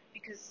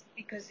 because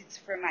it's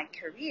for my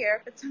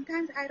career. But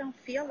sometimes I don't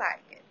feel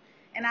like it.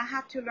 And I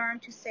have to learn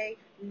to say,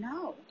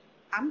 no,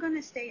 I'm going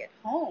to stay at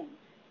home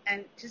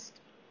and just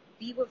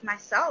be with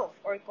myself,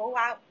 or go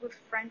out with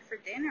a friend for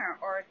dinner,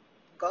 or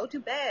go to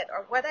bed,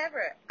 or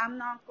whatever. I'm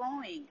not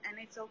going, and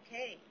it's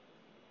okay.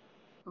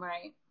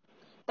 Right.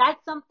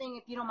 That's something,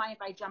 if you don't mind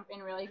if I jump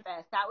in really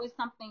fast, that was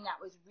something that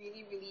was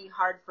really, really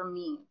hard for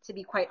me, to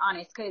be quite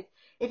honest. Because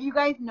if you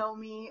guys know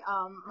me,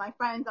 my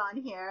friends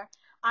on here,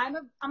 I'm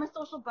a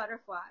social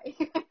butterfly.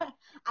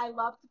 I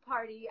love to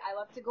party. I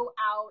love to go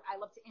out. I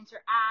love to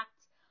interact.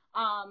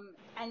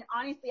 And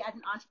honestly, as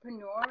an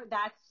entrepreneur,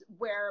 that's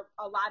where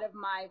a lot of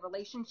my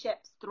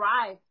relationships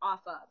thrive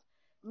off of.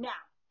 Now,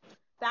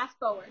 fast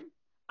forward.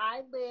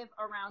 I live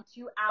around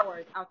 2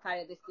 hours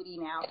outside of the city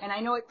now. And I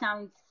know it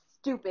sounds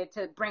stupid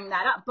to bring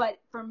that up, but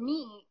for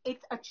me,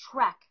 it's a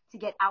trek to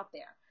get out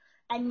there.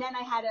 And then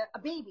I had a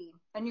baby,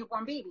 a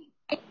newborn baby.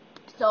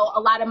 So a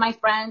lot of my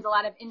friends, a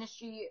lot of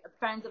industry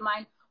friends of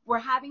mine were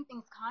having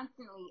things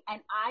constantly.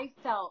 And I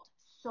felt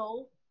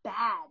so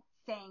bad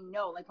saying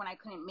no, like when I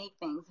couldn't make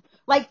things,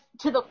 like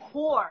to the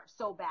core,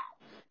 so bad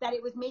that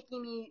it was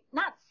making me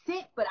not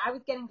sick, but I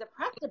was getting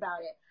depressed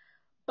about it.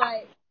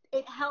 But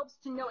it helps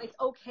to know it's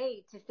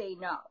okay to say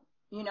no.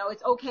 You know,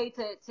 it's okay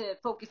to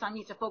focus on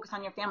you, to focus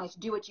on your family, to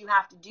do what you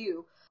have to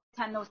do,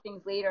 attend those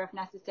things later if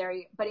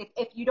necessary. But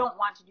if you don't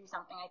want to do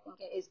something, I think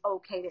it is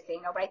okay to say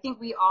no. But I think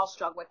we all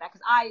struggle with that,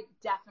 because I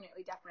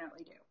definitely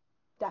do.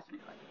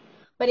 Definitely.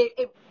 But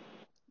it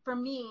for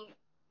me,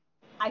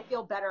 I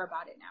feel better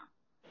about it now.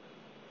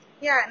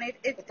 Yeah, and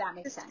if that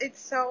makes sense. it's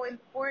so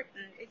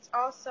important. It's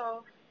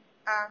also,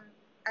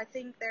 I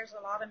think there's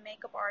a lot of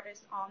makeup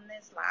artists on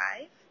this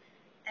live.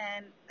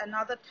 And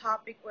another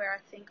topic where I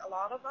think a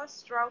lot of us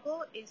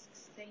struggle is to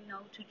say no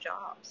to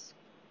jobs.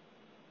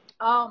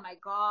 Oh my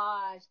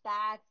gosh,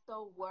 that's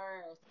the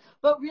worst.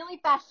 But really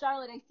fast,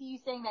 Charlotte, I see you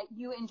saying that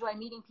you enjoy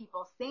meeting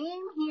people.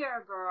 Same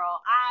here,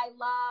 girl. I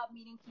love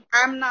meeting people.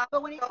 I'm not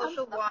but when it a comes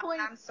social to the one.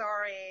 point, I'm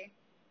sorry.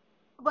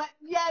 but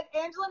yeah,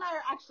 Angela and I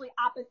are actually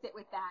opposite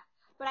with that.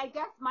 But I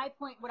guess my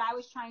point, what I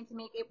was trying to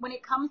make it, when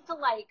it comes to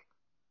like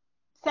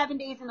 7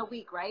 days in the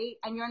week, right?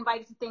 And you're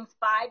invited to things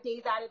 5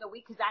 days out of the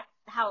week, because that's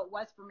how it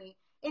was for me.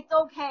 It's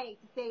okay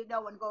to say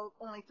no and go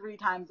only 3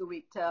 times a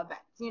week to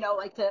events,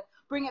 like to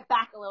bring it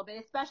back a little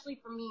bit, especially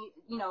for me,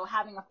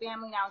 having a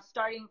family now,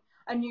 starting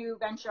a new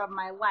venture of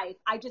my life.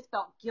 I just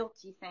felt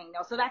guilty saying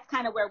no. So that's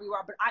kind of where we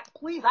were. But I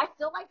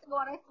still like to go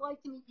out. I still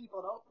like to meet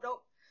people.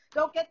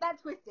 Don't get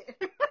that twisted.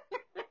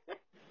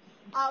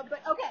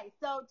 But okay,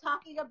 so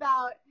talking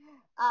about,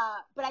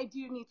 but I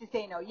do need to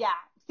say no. Yeah,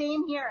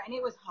 same here. And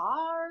it was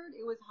hard.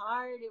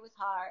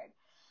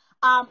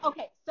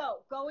 Okay,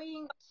 so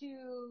going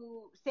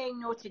to saying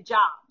no to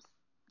jobs.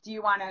 Do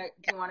you want to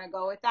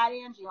go with that,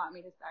 Ange? Do you want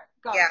me to start?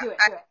 Go, Yeah, do it.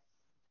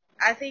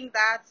 I think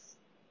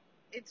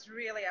it's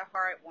really a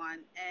hard one.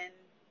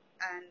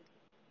 And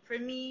for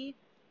me,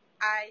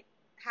 I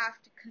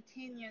have to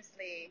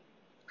continuously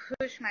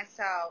push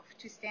myself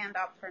to stand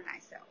up for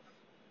myself.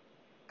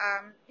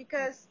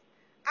 Because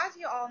as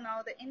you all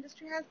know, the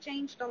industry has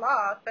changed a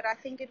lot, but I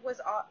think it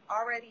was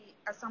already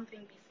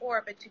something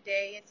before. But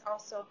today it's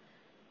also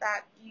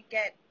that you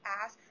get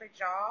asked for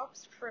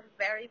jobs for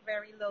very,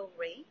 very low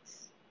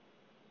rates,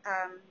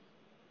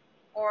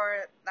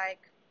 or like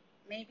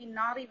maybe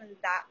not even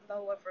that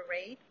low of a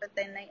rate, but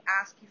then they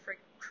ask you for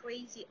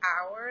crazy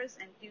hours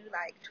and do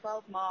like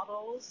 12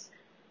 models.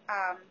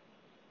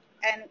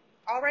 And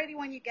already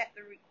when you get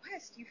the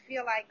request, you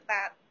feel like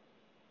that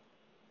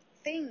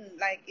thing,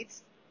 like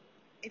it's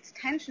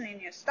tension in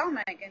your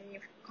stomach, and you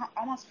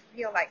almost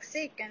feel like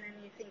sick, and then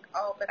you think,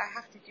 oh, but I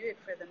have to do it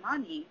for the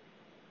money.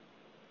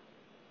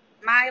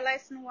 My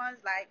lesson was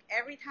like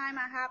every time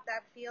I have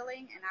that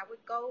feeling and I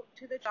would go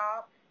to the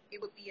job, it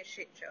would be a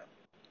shit show.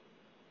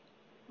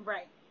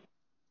 Right.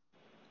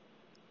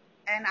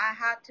 And I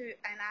had to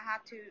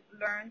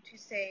learn to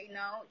say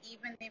no,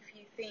 even if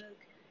you think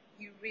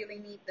you really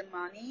need the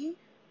money,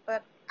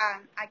 but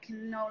I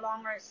can no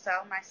longer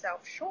sell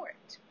myself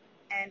short.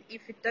 And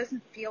if it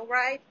doesn't feel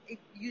right, it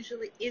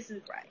usually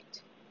isn't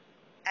right.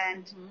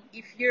 And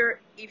if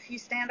you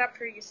stand up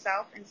for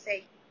yourself and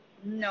say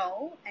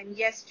no and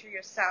yes to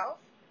yourself,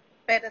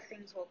 better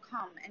things will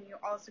come, and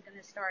you're also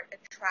going to start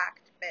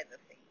attract better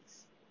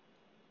things.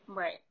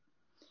 Right.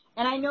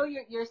 And I know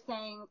you're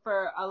saying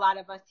for a lot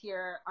of us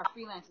here are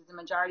freelancers, the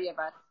majority of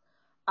us,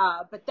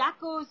 but that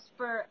goes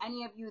for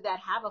any of you that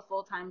have a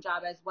full-time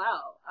job as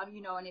well.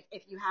 And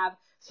if you have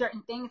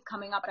certain things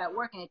coming up at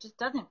work and it just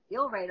doesn't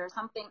feel right or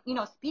something,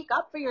 speak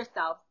up for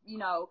yourself,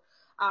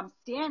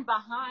 stand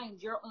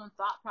behind your own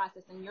thought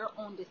process and your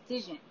own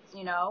decisions,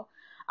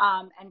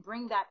 and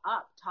bring that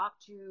up. Talk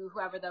to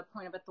whoever the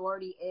point of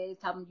authority is,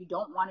 tell them you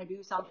don't want to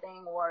do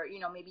something, or,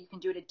 maybe you can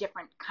do it a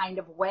different kind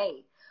of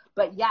way.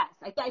 But yes,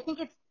 I think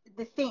it's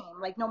the same,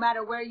 like no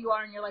matter where you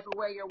are in your life or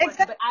where you're working.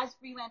 Exactly. But as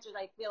freelancers,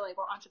 I feel like,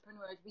 or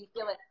entrepreneurs, we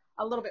feel it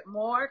a little bit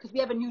more because we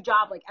have a new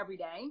job like every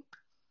day.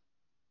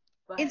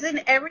 It's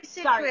in every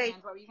situation. Sorry, Anne,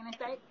 what were you going to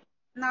say?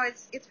 No,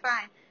 it's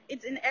fine.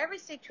 It's in every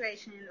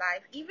situation in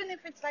life, even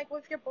if it's like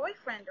with your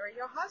boyfriend or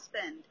your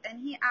husband and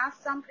he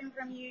asks something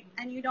from you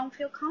and you don't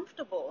feel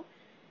comfortable.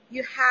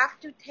 You have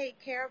to take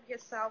care of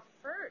yourself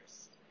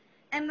first.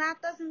 And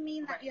that doesn't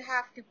mean that you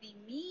have to be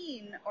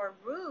mean or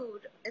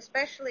rude,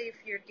 especially if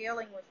you're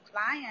dealing with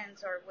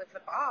clients or with a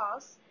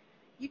boss.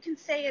 You can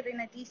say it in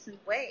a decent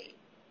way.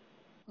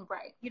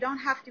 Right. You don't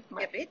have to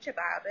be a bitch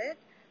about it,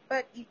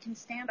 but you can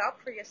stand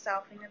up for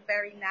yourself in a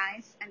very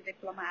nice and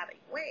diplomatic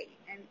way.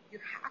 And you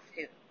have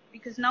to,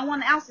 because no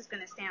one else is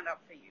going to stand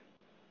up for you.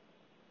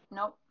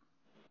 Nope.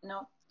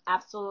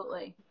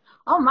 Absolutely.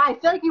 Oh my, I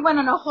feel like you went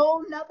on a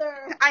whole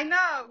nother I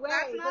know, way.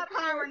 That's not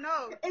our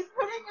note. It's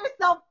putting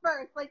yourself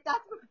first. Like that's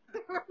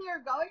where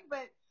you're going,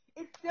 but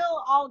it's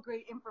still all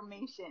great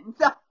information.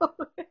 So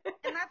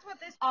and that's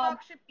what this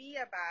talk should be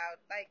about.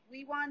 Like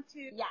we want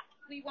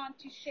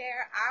to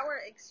share our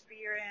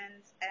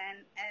experience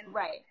and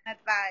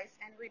advice,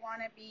 and we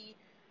want to be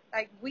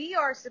like, we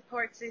are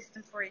support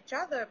system for each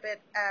other, but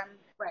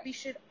we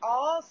should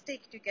all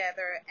stick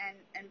together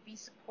and be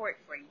support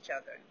for each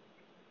other.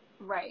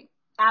 Right.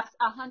 100%.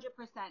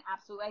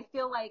 Absolutely. I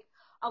feel like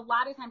a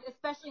lot of times,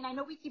 especially, and I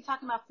know we keep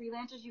talking about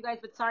freelancers, you guys,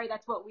 but sorry,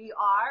 that's what we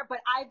are. But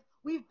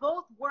we've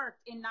both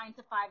worked in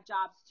 9-to-5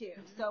 jobs too.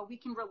 So we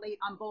can relate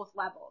on both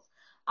levels.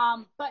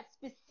 But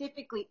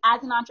specifically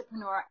as an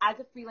entrepreneur, as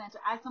a freelancer,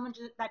 as someone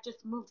that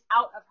just moved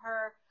out of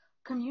her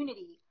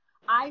community,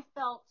 I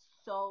felt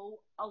so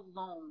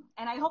alone.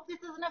 And I hope this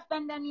doesn't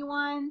offend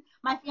anyone.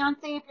 My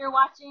fiance, if you're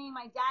watching,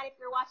 my dad, if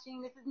you're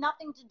watching, this has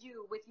nothing to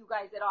do with you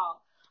guys at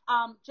all.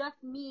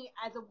 Just me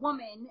as a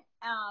woman,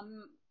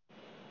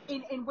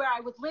 in where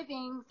I was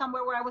living,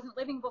 somewhere where I wasn't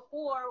living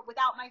before,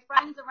 without my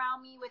friends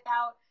around me,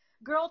 without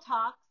girl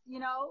talks, you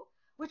know,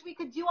 which we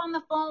could do on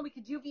the phone, we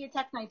could do via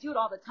text, and I do it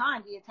all the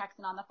time via text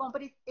and on the phone,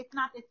 but it's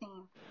not the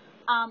same.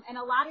 And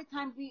a lot of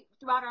times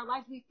throughout our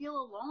lives, we feel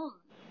alone,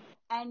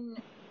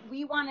 and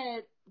we want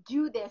to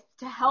do this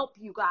to help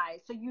you guys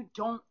so you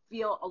don't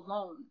feel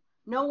alone.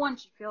 No one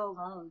should feel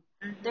alone.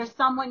 Mm-hmm. There's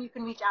someone you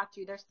can reach out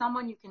to. There's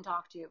someone you can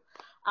talk to.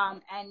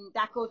 And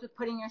that goes with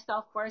putting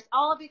yourself first.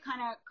 All of it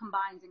kind of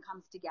combines and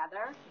comes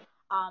together.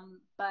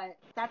 But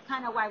that's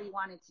kind of why we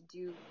wanted to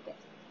do this.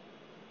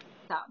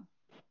 So.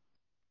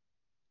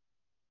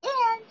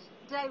 And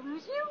did I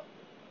lose you?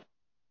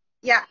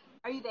 Yeah.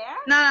 Are you there?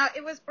 No,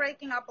 it was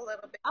breaking up a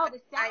little bit. Oh, the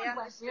sound I was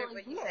understood really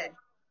what you weird. said.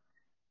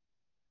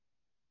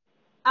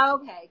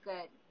 Okay,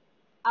 good.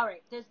 All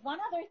right. There's one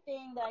other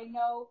thing that I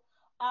know.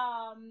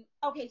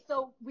 Okay,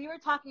 so we were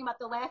talking about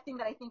the last thing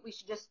that I think we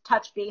should just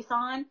touch base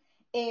on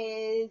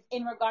is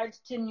in regards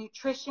to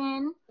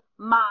nutrition,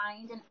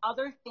 mind, and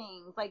other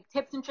things, like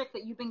tips and tricks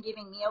that you've been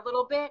giving me a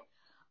little bit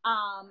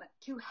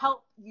to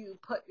help you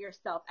put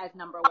yourself as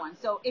number one.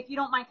 So if you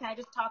don't mind, can I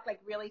just talk like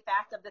really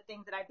fast of the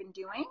things that I've been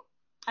doing?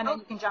 And then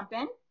you can jump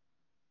in.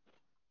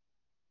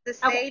 The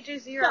stage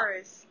is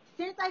yours.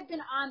 So, since I've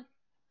been on,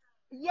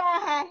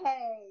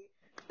 yay!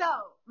 So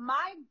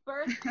my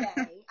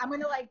birthday, I'm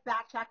going to like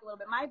backtrack a little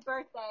bit. My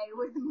birthday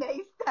was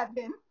May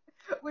 7th,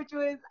 which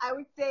was, I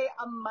would say,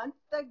 a month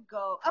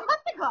ago. Oh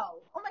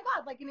my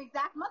God, like an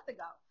exact month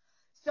ago.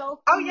 So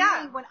for me,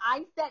 when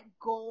I set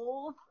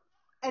goals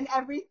and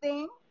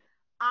everything,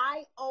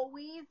 I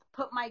always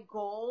put my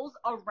goals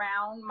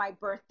around my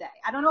birthday.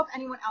 I don't know if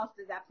anyone else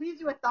does that. Please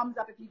do a thumbs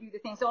up if you do the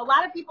same. So a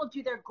lot of people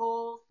do their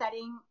goal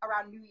setting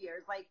around New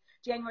Year's, like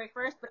January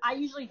 1st, but I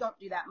usually don't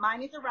do that.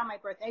 Mine is around my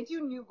birthday. I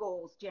do new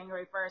goals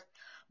January 1st,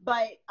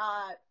 but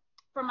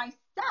for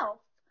myself,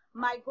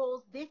 my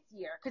goals this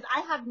year, because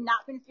I have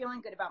not been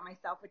feeling good about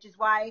myself, which is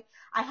why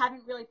I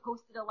haven't really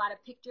posted a lot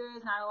of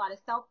pictures, not a lot of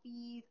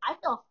selfies. I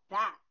feel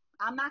fat.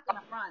 I'm not going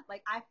to front.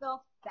 Like, I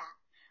feel fat.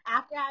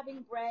 After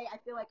having Bray, I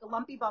feel like a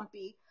lumpy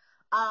bumpy.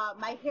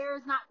 My hair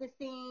is not the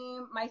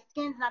same. My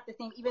skin's not the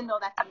same, even though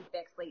that's been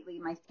fixed lately.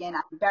 My skin,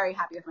 I'm very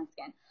happy with my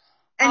skin.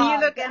 And you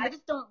look, I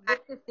just don't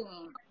look the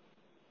same.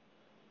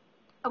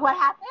 What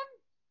happened?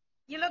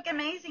 You look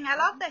amazing. I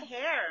love the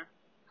hair.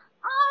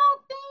 Oh,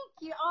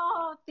 thank you.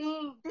 Oh,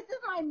 thanks. This is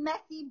my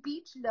messy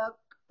beach look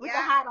with the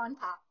hat on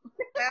top.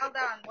 Well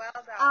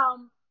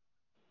done.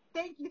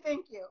 Thank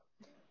you.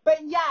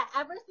 But yeah,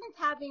 ever since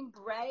having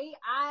Bray,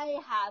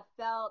 I have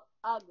felt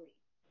ugly.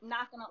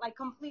 Not gonna, like,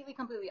 completely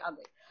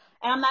ugly.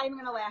 And I'm not even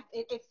gonna laugh.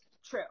 It's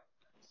true.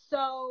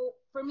 So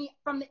for me,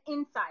 from the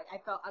inside, I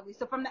felt ugly.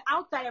 So from the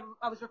outside,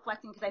 I was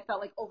reflecting because I felt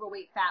like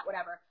overweight, fat,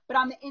 whatever. But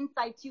on the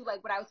inside too,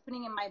 like what I was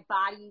putting in my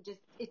body, just,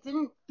 it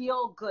didn't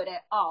feel good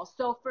at all.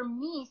 So for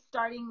me,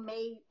 starting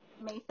May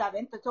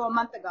 7th, so a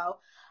month ago,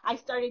 I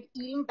started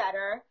eating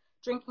better,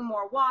 drinking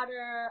more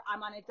water.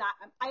 I'm on a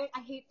diet. I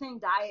hate saying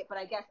diet, but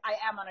I guess I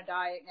am on a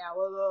diet now.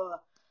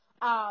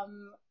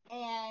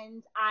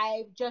 And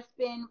I've just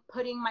been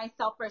putting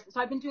myself first.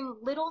 So I've been doing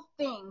little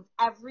things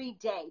every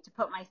day to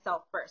put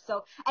myself first.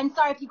 So, and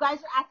sorry, if you guys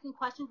are asking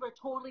questions, we're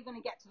totally going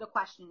to get to the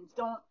questions.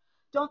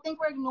 Don't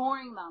think we're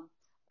ignoring them.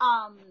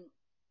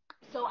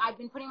 So I've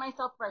been putting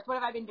myself first. What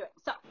have I been doing?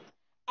 So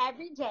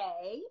every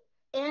day,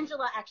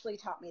 Angela actually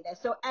taught me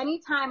this. So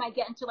anytime I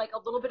get into like a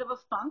little bit of a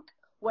funk,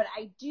 what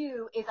I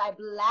do is I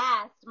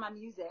blast my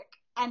music,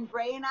 and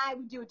Bray and I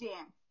would do a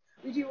dance.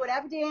 We do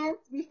whatever dance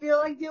we feel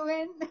like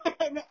doing,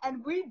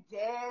 and we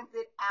dance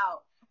it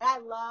out. And I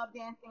love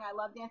dancing. I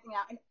love dancing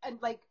out. And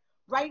like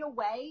right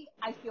away,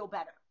 I feel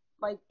better.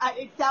 Like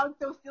it sounds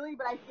so silly,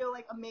 but I feel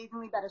like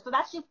amazingly better. So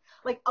that's just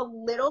like a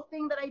little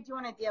thing that I do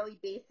on a daily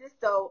basis.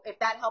 So if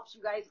that helps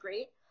you guys,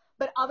 great.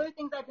 But other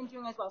things I've been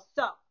doing as well.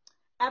 So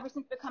ever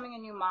since becoming a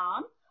new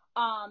mom,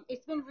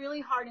 it's been really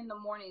hard in the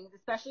mornings,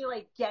 especially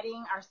like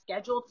getting our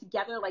schedule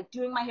together, like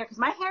doing my hair, because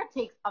my hair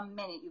takes a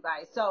minute, you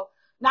guys. So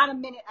not a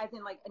minute as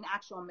in like an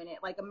actual minute,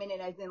 like a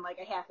minute as in like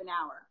a half an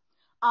hour.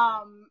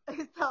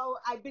 So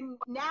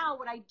now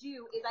what I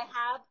do is I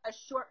have a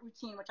short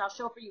routine, which I'll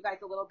show for you guys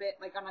a little bit,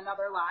 like on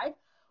another live,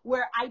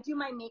 where I do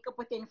my makeup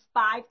within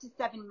 5 to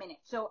 7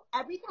 minutes. So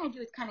everything I do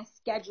is kind of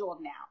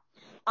scheduled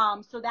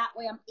now. So that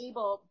way I'm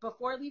able,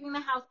 before leaving the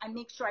house, I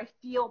make sure I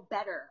feel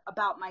better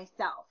about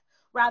myself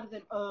rather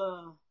than,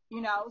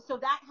 so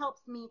that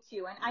helps me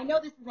too. And I know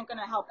this isn't going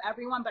to help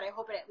everyone, but I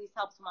hope it at least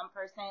helps one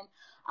person.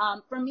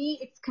 For me,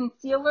 it's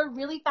concealer,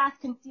 really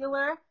fast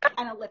concealer,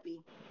 and a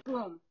lippy.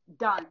 Boom,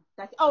 done.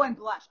 And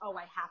blush. Oh,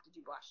 I have to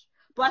do blush.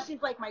 Blush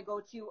is like my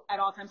go-to at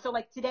all times. So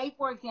like today,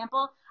 for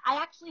example,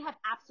 I actually have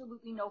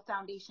absolutely no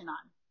foundation on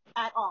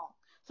at all.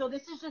 So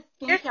this is just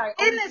skincare. Your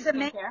skin is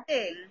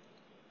amazing.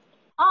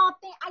 Oh,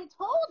 I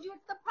told you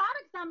it's the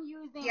products I'm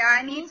using. Yeah,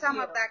 I need some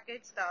of that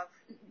good stuff.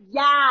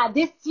 Yeah,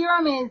 this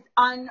serum is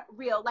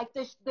unreal. Like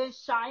the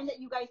shine that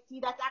you guys see,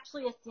 that's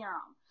actually a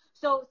serum.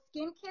 So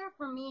skincare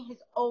for me has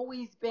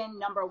always been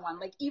number one.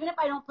 Like even if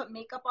I don't put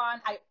makeup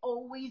on, I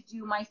always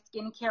do my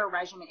skincare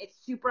regimen. It's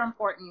super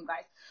important, you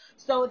guys.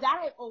 So that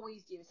I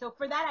always do. So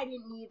for that, I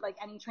didn't need like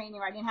any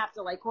training or I didn't have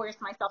to like coerce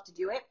myself to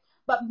do it.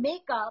 But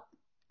makeup,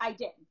 I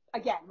did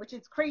again, which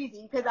is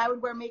crazy because I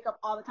would wear makeup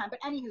all the time.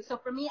 But anywho, so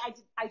for me,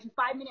 I do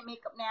 5-minute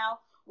makeup now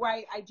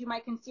where I do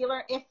my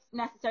concealer if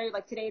necessary.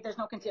 Like today, there's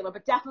no concealer,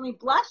 but definitely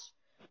blush,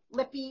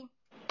 lippy,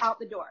 out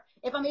the door.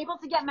 If I'm able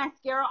to get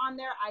mascara on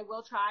there, I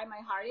will try my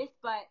hardest,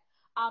 but,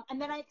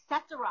 and then I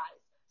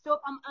accessorize. So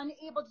if I'm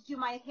unable to do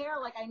my hair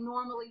like I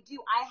normally do,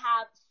 I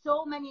have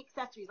so many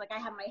accessories. Like I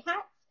have my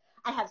hats,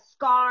 I have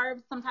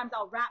scarves. Sometimes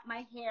I'll wrap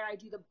my hair. I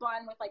do the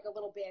bun with like a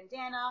little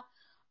bandana.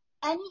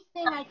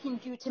 Anything I can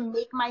do to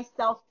make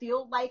myself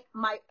feel like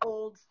my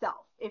old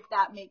self, if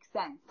that makes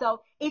sense.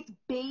 So it's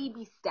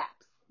baby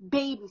steps,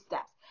 baby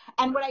steps.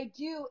 And what I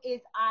do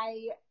is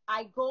I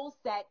goal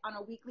set on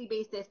a weekly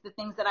basis the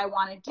things that I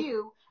want to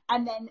do,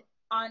 and then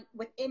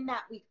within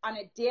that week on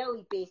a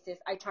daily basis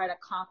I try to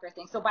conquer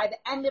things. So by the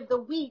end of the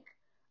week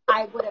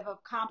I would have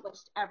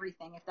accomplished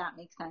everything, if that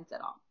makes sense at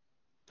all.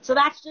 So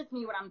that's just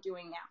me, what I'm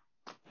doing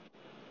now.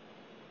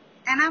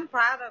 And I'm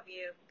proud of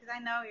you because I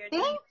know you're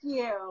doing.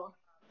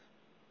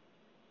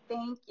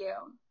 Thank you.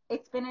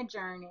 It's been a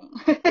journey.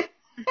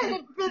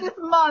 It's been this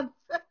month.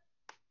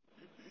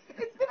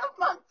 It's been a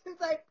month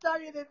since I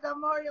started this.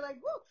 I'm already like,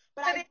 woo.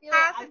 But I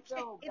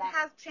feel it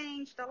has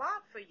changed a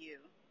lot for you.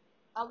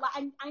 A lot.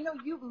 And I know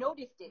you've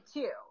noticed it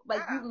too.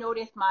 Like you've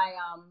noticed my,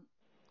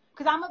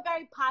 because I'm a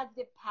very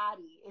positive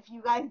Patty. If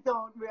you guys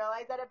don't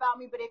realize that about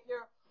me, but if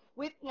you're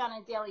with me on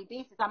a daily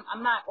basis,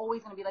 I'm not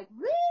always going to be like,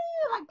 woo,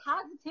 like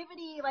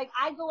positivity. Like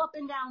I go up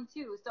and down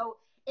too. So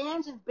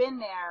Ange has been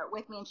there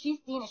with me and she's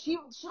seen it. She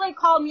like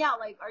called me out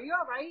like, are you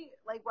all right?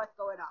 Like what's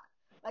going on?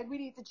 Like we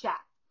need to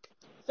chat.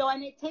 So,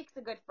 and it takes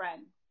a good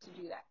friend to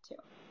do that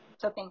too.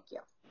 So thank you.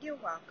 You're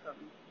welcome.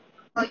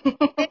 Well, you've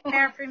been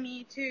there for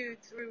me too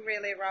through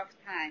really rough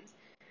times.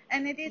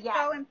 And it is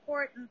so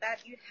important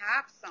that you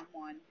have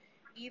someone,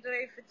 either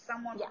if it's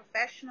someone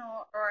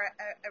professional or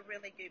a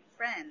really good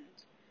friend.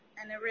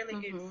 And a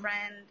really good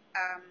friend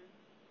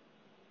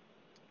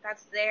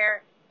that's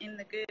there in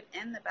the good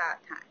and the bad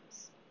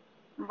times.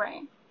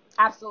 Right.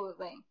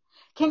 Absolutely.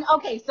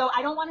 So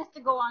I don't want us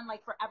to go on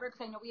like forever because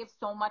I know we have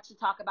so much to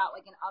talk about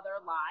like in other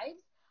lives.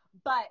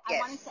 But I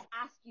wanted to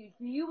ask you,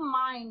 do you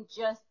mind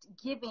just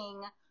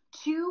giving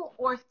 2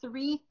 or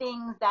 3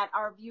 things that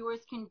our viewers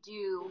can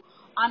do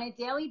on a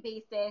daily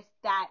basis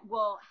that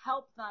will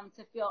help them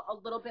to feel a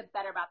little bit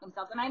better about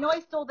themselves? And I know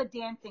I stole the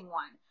dancing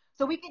one,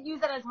 so we could use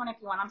that as one if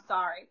you want. I'm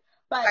sorry.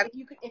 But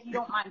if you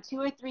don't mind, 2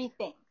 or 3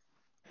 things.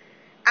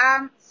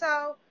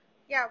 So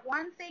yeah,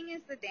 one thing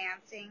is the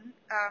dancing.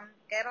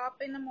 Get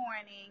up in the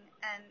morning,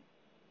 and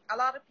a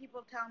lot of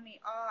people tell me,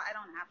 oh, I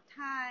don't have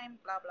time,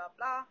 blah, blah,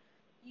 blah.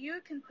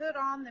 You can put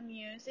on the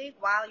music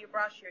while you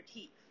brush your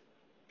teeth,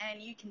 and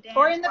you can dance.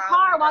 Or in the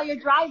car while you're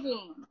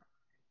driving.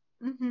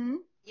 Mm-hmm.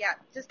 Yeah,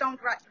 just don't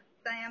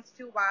dance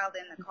too wild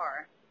in the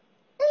car.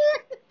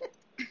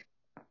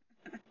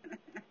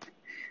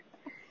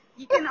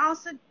 You can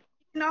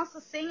also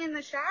sing in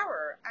the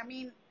shower. I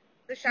mean,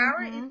 the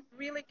shower is a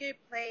really good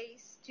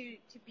place to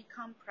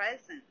become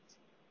present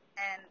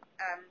and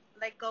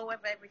let go of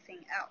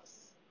everything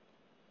else.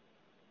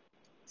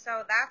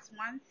 So that's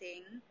one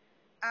thing.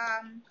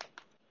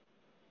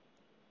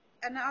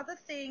 Another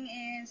thing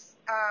is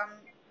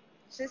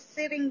just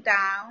sitting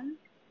down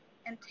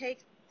and take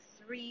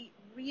 3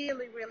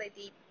 really, really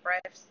deep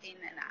breaths in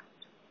and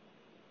out.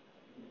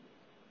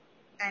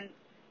 And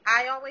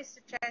I always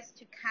suggest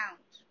to count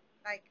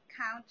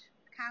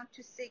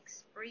to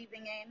 6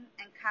 breathing in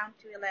and count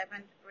to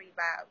 11 breathe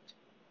out,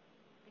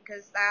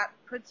 because that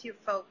puts your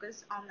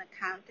focus on the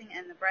counting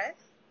and the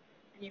breath,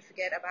 and you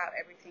forget about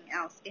everything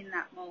else in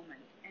that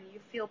moment, and you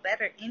feel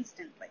better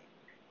instantly.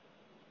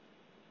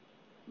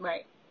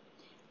 Right.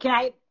 Can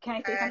I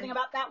say something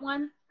about that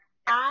one?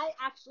 I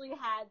actually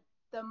had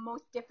the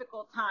most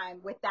difficult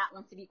time with that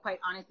one, to be quite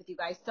honest with you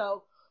guys.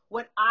 So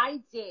what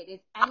I did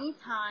is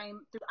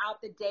anytime throughout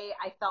the day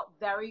I felt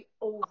very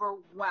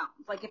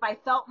overwhelmed, like if I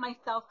felt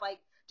myself like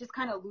just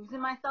kind of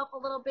losing myself a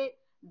little bit,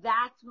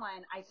 that's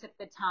when I took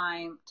the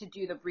time to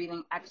do the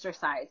breathing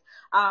exercise.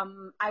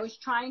 I was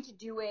trying to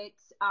do it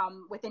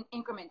within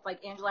increments, like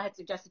Angela had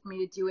suggested for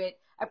me to do it.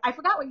 I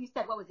forgot what you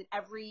said. What was it?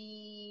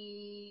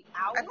 Every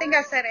hour? I think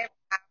I said every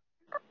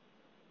hour.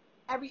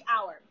 Every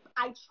hour.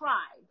 I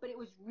tried, but it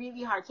was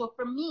really hard. So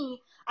for me,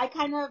 I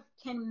kind of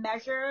can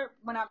measure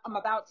when I'm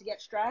about to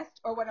get stressed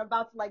or when I'm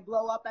about to like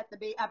blow up at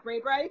Bray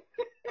Bray.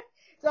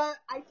 So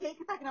I take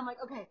a second. I'm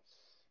like, okay.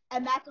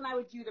 And that's when I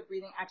would do the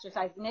breathing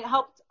exercise, and it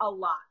helped a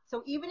lot.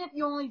 So even if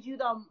you only do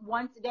them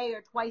once a day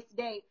or twice a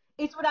day,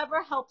 it's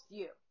whatever helps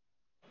you.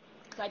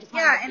 So I just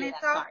want to say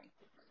that. Sorry.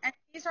 And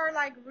these are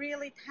like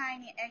really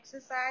tiny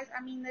exercise.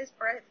 I mean, this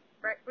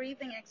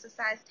breathing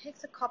exercise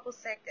takes a couple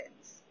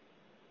seconds.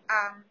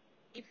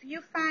 If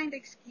you find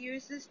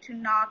excuses to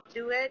not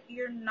do it,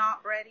 you're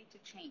not ready to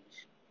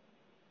change.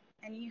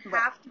 And you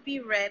have to be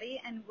ready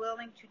and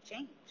willing to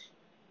change.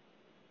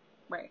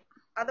 Right.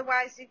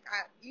 Otherwise,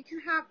 you can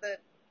have the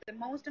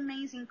most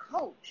amazing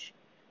coach.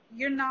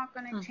 You're not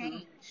going to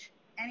change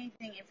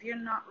anything if you're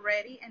not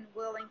ready and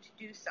willing to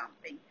do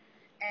something.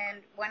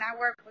 And when I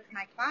work with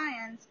my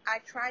clients, I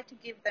try to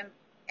give them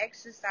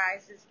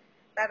exercises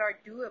that are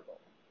doable,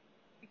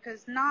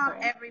 because not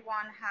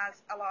everyone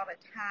has a lot of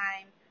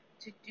time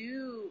to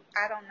do,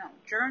 I don't know,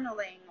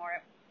 journaling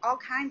or all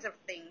kinds of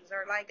things,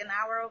 or like an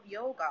hour of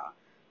yoga.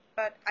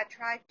 But I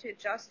try to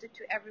adjust it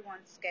to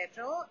everyone's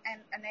schedule,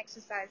 and an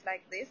exercise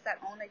like this that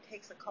only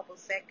takes a couple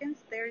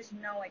seconds, there is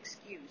no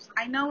excuse.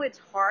 I know it's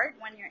hard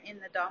when you're in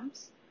the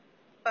dumps,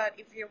 but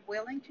if you're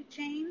willing to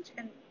change,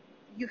 and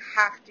you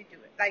have to do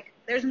it. Like,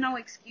 there's no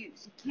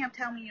excuse. You can't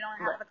tell me you don't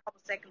have a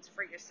couple seconds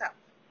for yourself.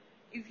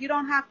 If you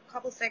don't have a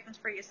couple seconds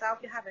for yourself,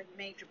 you have a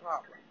major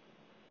problem.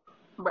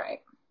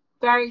 Right.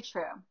 Very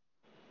true.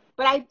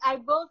 But I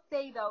will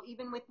say, though,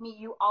 even with me,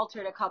 you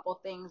altered a couple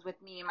things with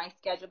me and my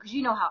schedule, because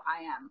you know how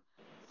I am.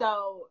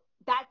 So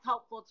that's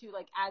helpful, too.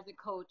 Like, as a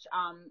coach,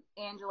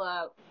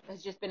 Angela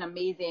has just been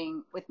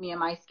amazing with me and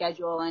my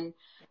schedule, and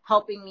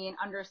helping me and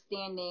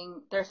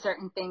understanding there's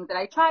certain things that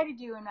I try to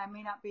do and I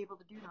may not be able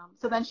to do them.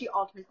 So then she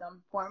alters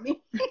them for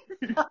me.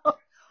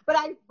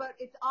 But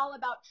it's all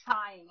about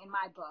trying in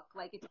my book.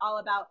 Like, it's all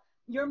about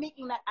you're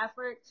making that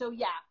effort. So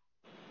yeah,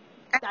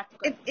 that's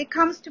good. It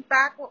comes to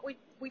back what we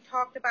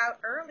talked about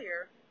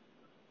earlier.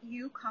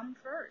 You come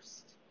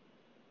first.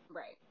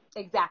 Right.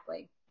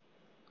 Exactly.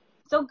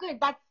 So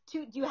good. That's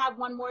two. Do you have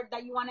one more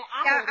that you want to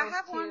add? Yeah, I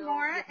have one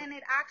more, and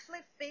it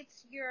actually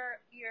fits your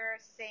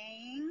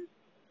saying.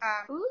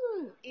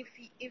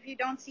 If you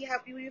don't see how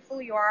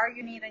beautiful you are,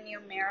 you need a new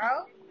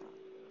mirror.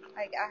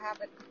 Like, I have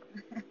it.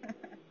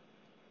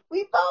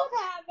 We both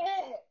have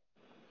it.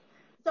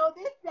 So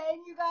this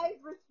saying, you guys,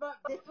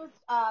 this was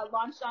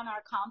launched on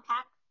our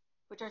compacts,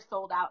 which are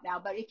sold out now.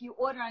 But if you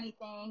order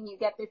anything, you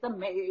get this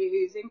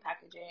amazing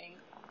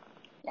packaging.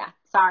 Yeah,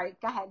 sorry.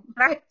 Go ahead.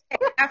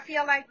 I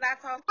feel like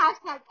that's also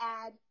hashtag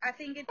ad. I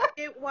think it's a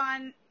good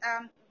one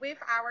with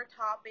our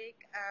topic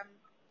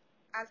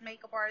as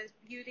makeup artists,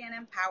 beauty and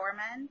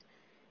empowerment.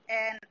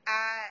 And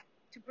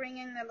to bring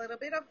in a little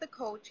bit of the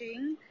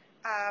coaching,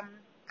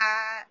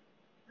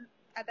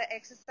 the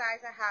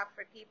exercise I have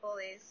for people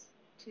is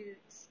to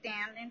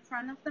stand in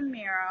front of the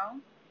mirror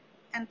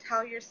and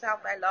tell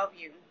yourself, I love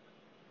you.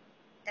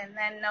 And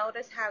then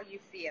notice how you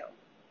feel.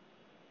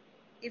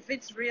 If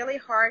it's really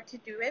hard to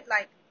do it,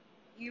 like,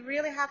 you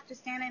really have to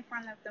stand in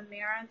front of the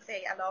mirror and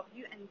say, I love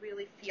you, and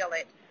really feel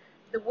it.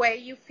 The way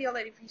you feel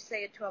it if you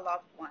say it to a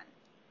loved one.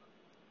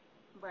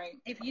 Right.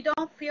 If you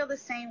don't feel the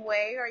same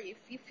way, or if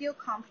you feel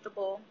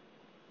comfortable,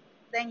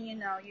 then you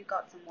know you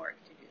got some work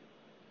to do.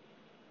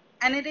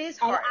 And it is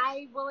hard. And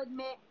I will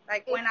admit,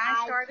 like, when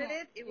I started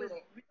it was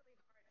really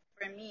hard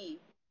for me.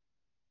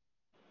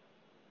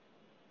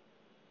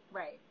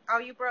 Right. Oh,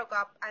 you broke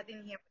up. I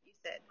didn't hear what you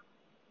said.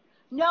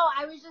 No,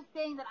 I was just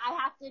saying that I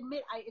have to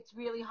admit it's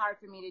really hard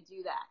for me to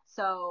do that.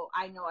 So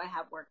I know I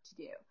have work to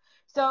do.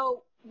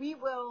 So we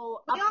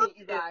will update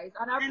you guys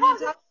on our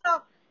progress.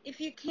 Also,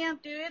 if you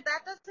can't do it,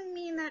 that doesn't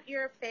mean that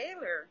you're a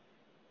failure.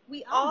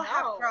 We all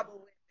have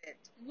trouble with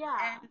it.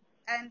 Yeah.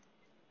 And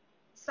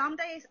some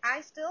days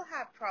I still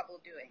have trouble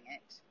doing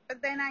it.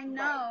 But then I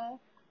know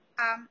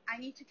I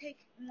need to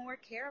take more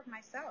care of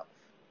myself.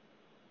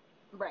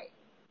 Right.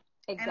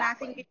 Exactly. And I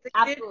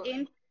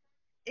think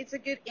it's a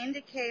good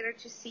indicator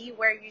to see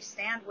where you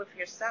stand with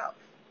yourself.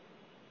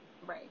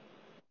 Right.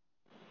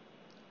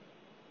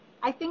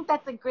 I think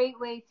that's a great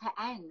way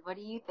to end. What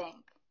do you think?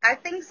 I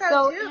think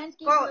so too.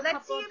 Well,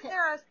 let's see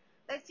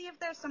if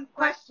there's some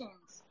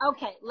questions.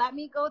 Okay, let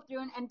me go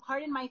through and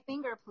pardon my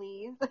finger,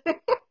 please.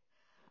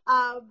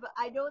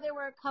 I know there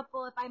were a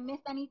couple. If I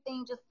missed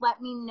anything, just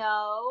let me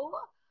know.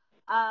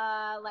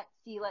 Let's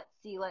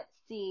see.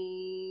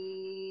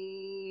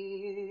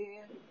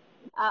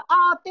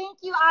 Oh, thank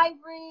you,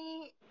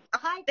 Ivory.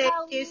 Hi, Kelly.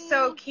 Thank you.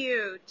 So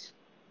cute.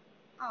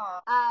 Oh.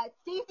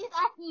 Stacey's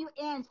asking you,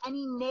 Ange,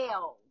 any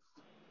nails?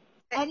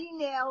 Any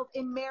nails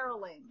in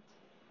Maryland?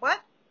 What?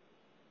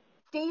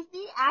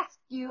 Stacey asked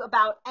you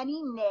about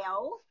any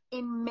nails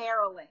in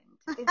Maryland.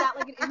 Is that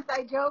like an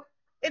inside joke?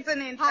 It's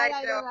an inside joke.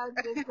 I don't know,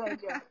 it's an inside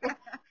joke.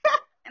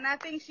 And I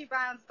think she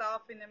bounced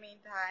off in the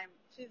meantime.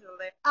 She's a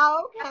little.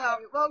 Oh,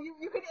 okay. Well,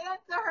 you can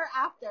answer her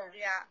after.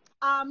 Yeah.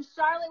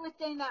 Charlotte was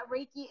saying that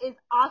Reiki is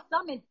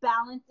awesome. It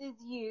balances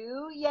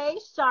you. Yay,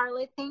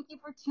 Charlotte. Thank you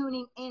for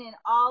tuning in and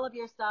all of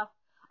your stuff.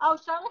 Oh,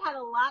 Charlotte had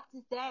a lot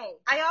to say.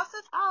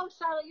 Oh,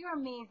 Charlotte, you're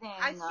amazing.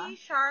 I see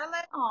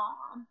Charlotte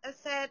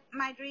said,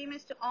 my dream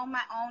is to own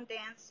my own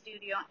dance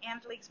studio.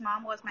 Angelique's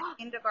mom was my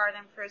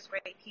kindergarten first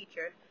grade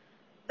teacher.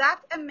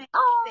 That's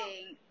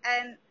amazing.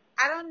 And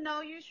I don't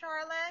know you,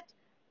 Charlotte,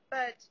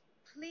 but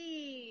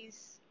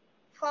please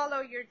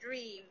follow your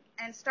dream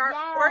and start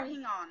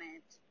working on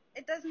it.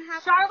 It doesn't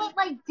have Charlotte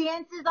like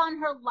dances on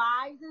her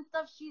lives and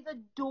stuff. She's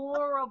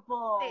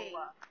adorable.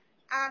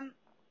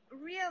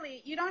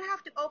 Really, you don't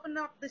have to open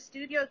up the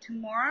studio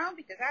tomorrow,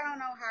 because I don't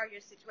know how your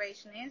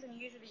situation is, and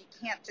usually you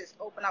can't just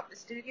open up the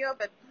studio.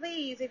 But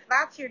please, if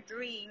that's your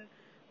dream,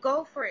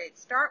 go for it.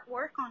 Start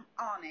work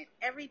on it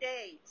every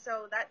day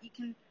so that you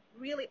can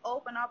really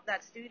open up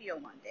that studio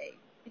one day,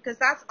 because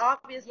that's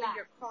obviously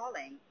your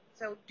calling.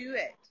 So do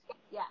it.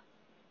 Yeah.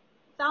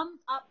 Thumbs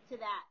up to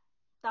that.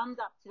 Thumbs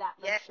up to that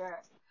for Yes. sure.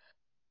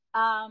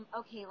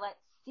 Okay, let's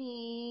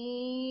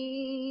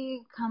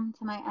see. Come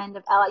to my end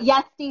of Ella.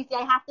 Yes, Stacey,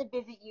 I have to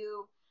visit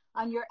you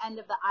on your end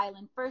of the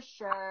island for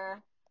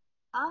sure.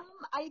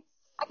 I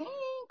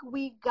think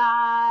we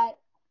got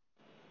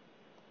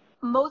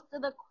most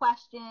of the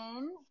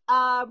questions.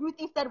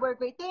 Ruthie said we're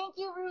great. Thank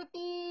you,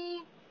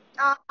 Ruthie.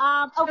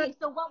 Okay,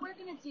 so what we're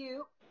gonna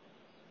do,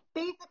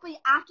 basically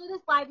after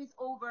this live is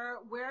over,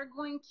 we're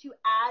going to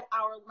add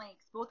our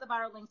links, both of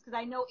our links, because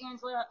I know,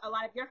 Angela, a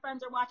lot of your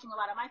friends are watching, a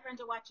lot of my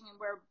friends are watching, and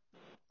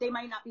they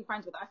might not be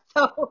friends with us.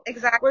 So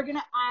exactly, we're going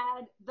to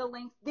add the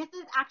links. This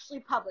is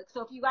actually public.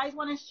 So if you guys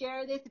want to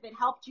share this, if it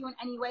helped you in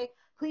any way,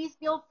 please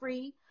feel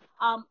free.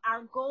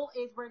 Our goal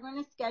is we're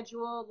going to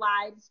schedule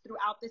lives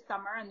throughout the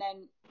summer and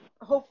then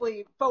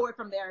hopefully forward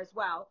from there as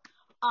well,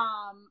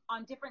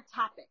 on different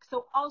topics.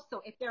 So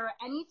also, if there are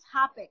any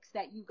topics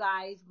that you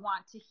guys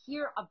want to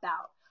hear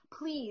about,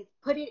 please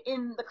put it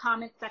in the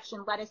comment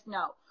section. Let us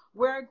know.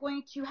 We're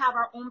going to have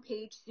our own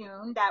page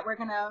soon that we're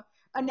going to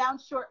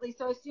announce shortly.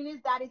 So as soon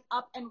as that is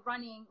up and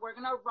running, we're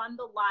going to run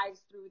the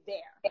lives through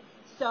there.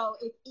 So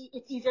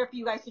it's easier for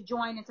you guys to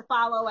join and to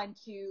follow and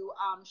to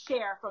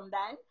share from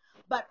then.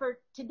 But for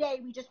today,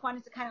 we just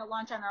wanted to kind of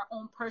launch on our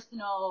own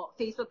personal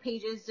Facebook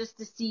pages just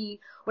to see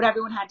what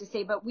everyone had to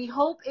say. But we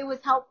hope it was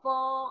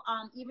helpful.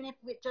 Even if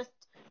it just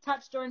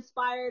touched or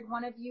inspired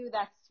one of you,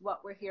 that's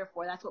what we're here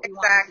for. That's what we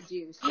wanted to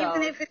do. So,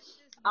 even if it's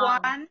just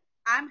one,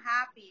 I'm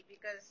happy,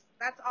 because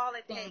that's all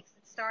it takes.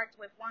 It starts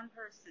with one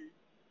person.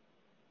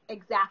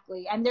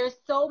 Exactly. And there's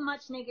so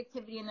much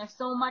negativity and there's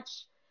so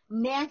much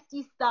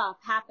nasty stuff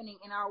happening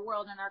in our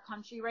world and our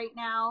country right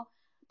now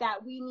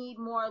that we need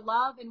more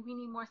love and we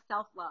need more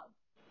self-love.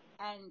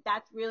 And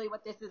that's really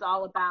what this is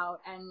all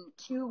about. And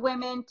two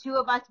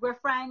of us, we're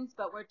friends,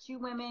 but we're two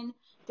women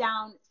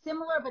down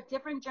similar but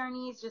different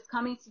journeys, just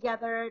coming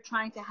together,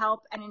 trying to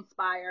help and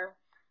inspire.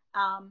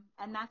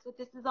 And that's what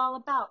this is all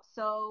about.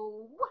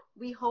 So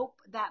we hope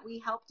that we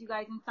helped you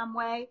guys in some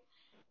way.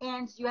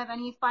 And do you have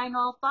any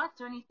final thoughts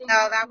or anything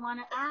else you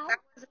want to add? That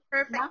was a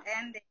perfect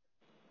ending.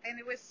 And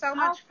it was so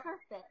much fun.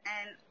 Perfect.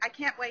 And I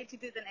can't wait to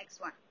do the next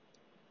one.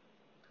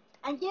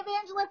 And give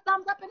Angela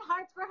thumbs up and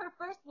hearts for her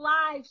first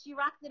live. She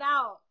rocked it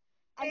out.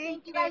 And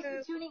thank you guys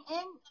for tuning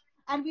in.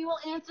 And we will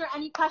answer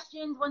any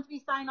questions once we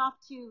sign off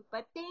too.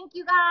 But thank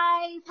you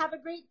guys. Have a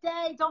great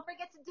day. Don't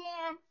forget to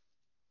dance.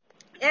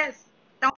 Yes.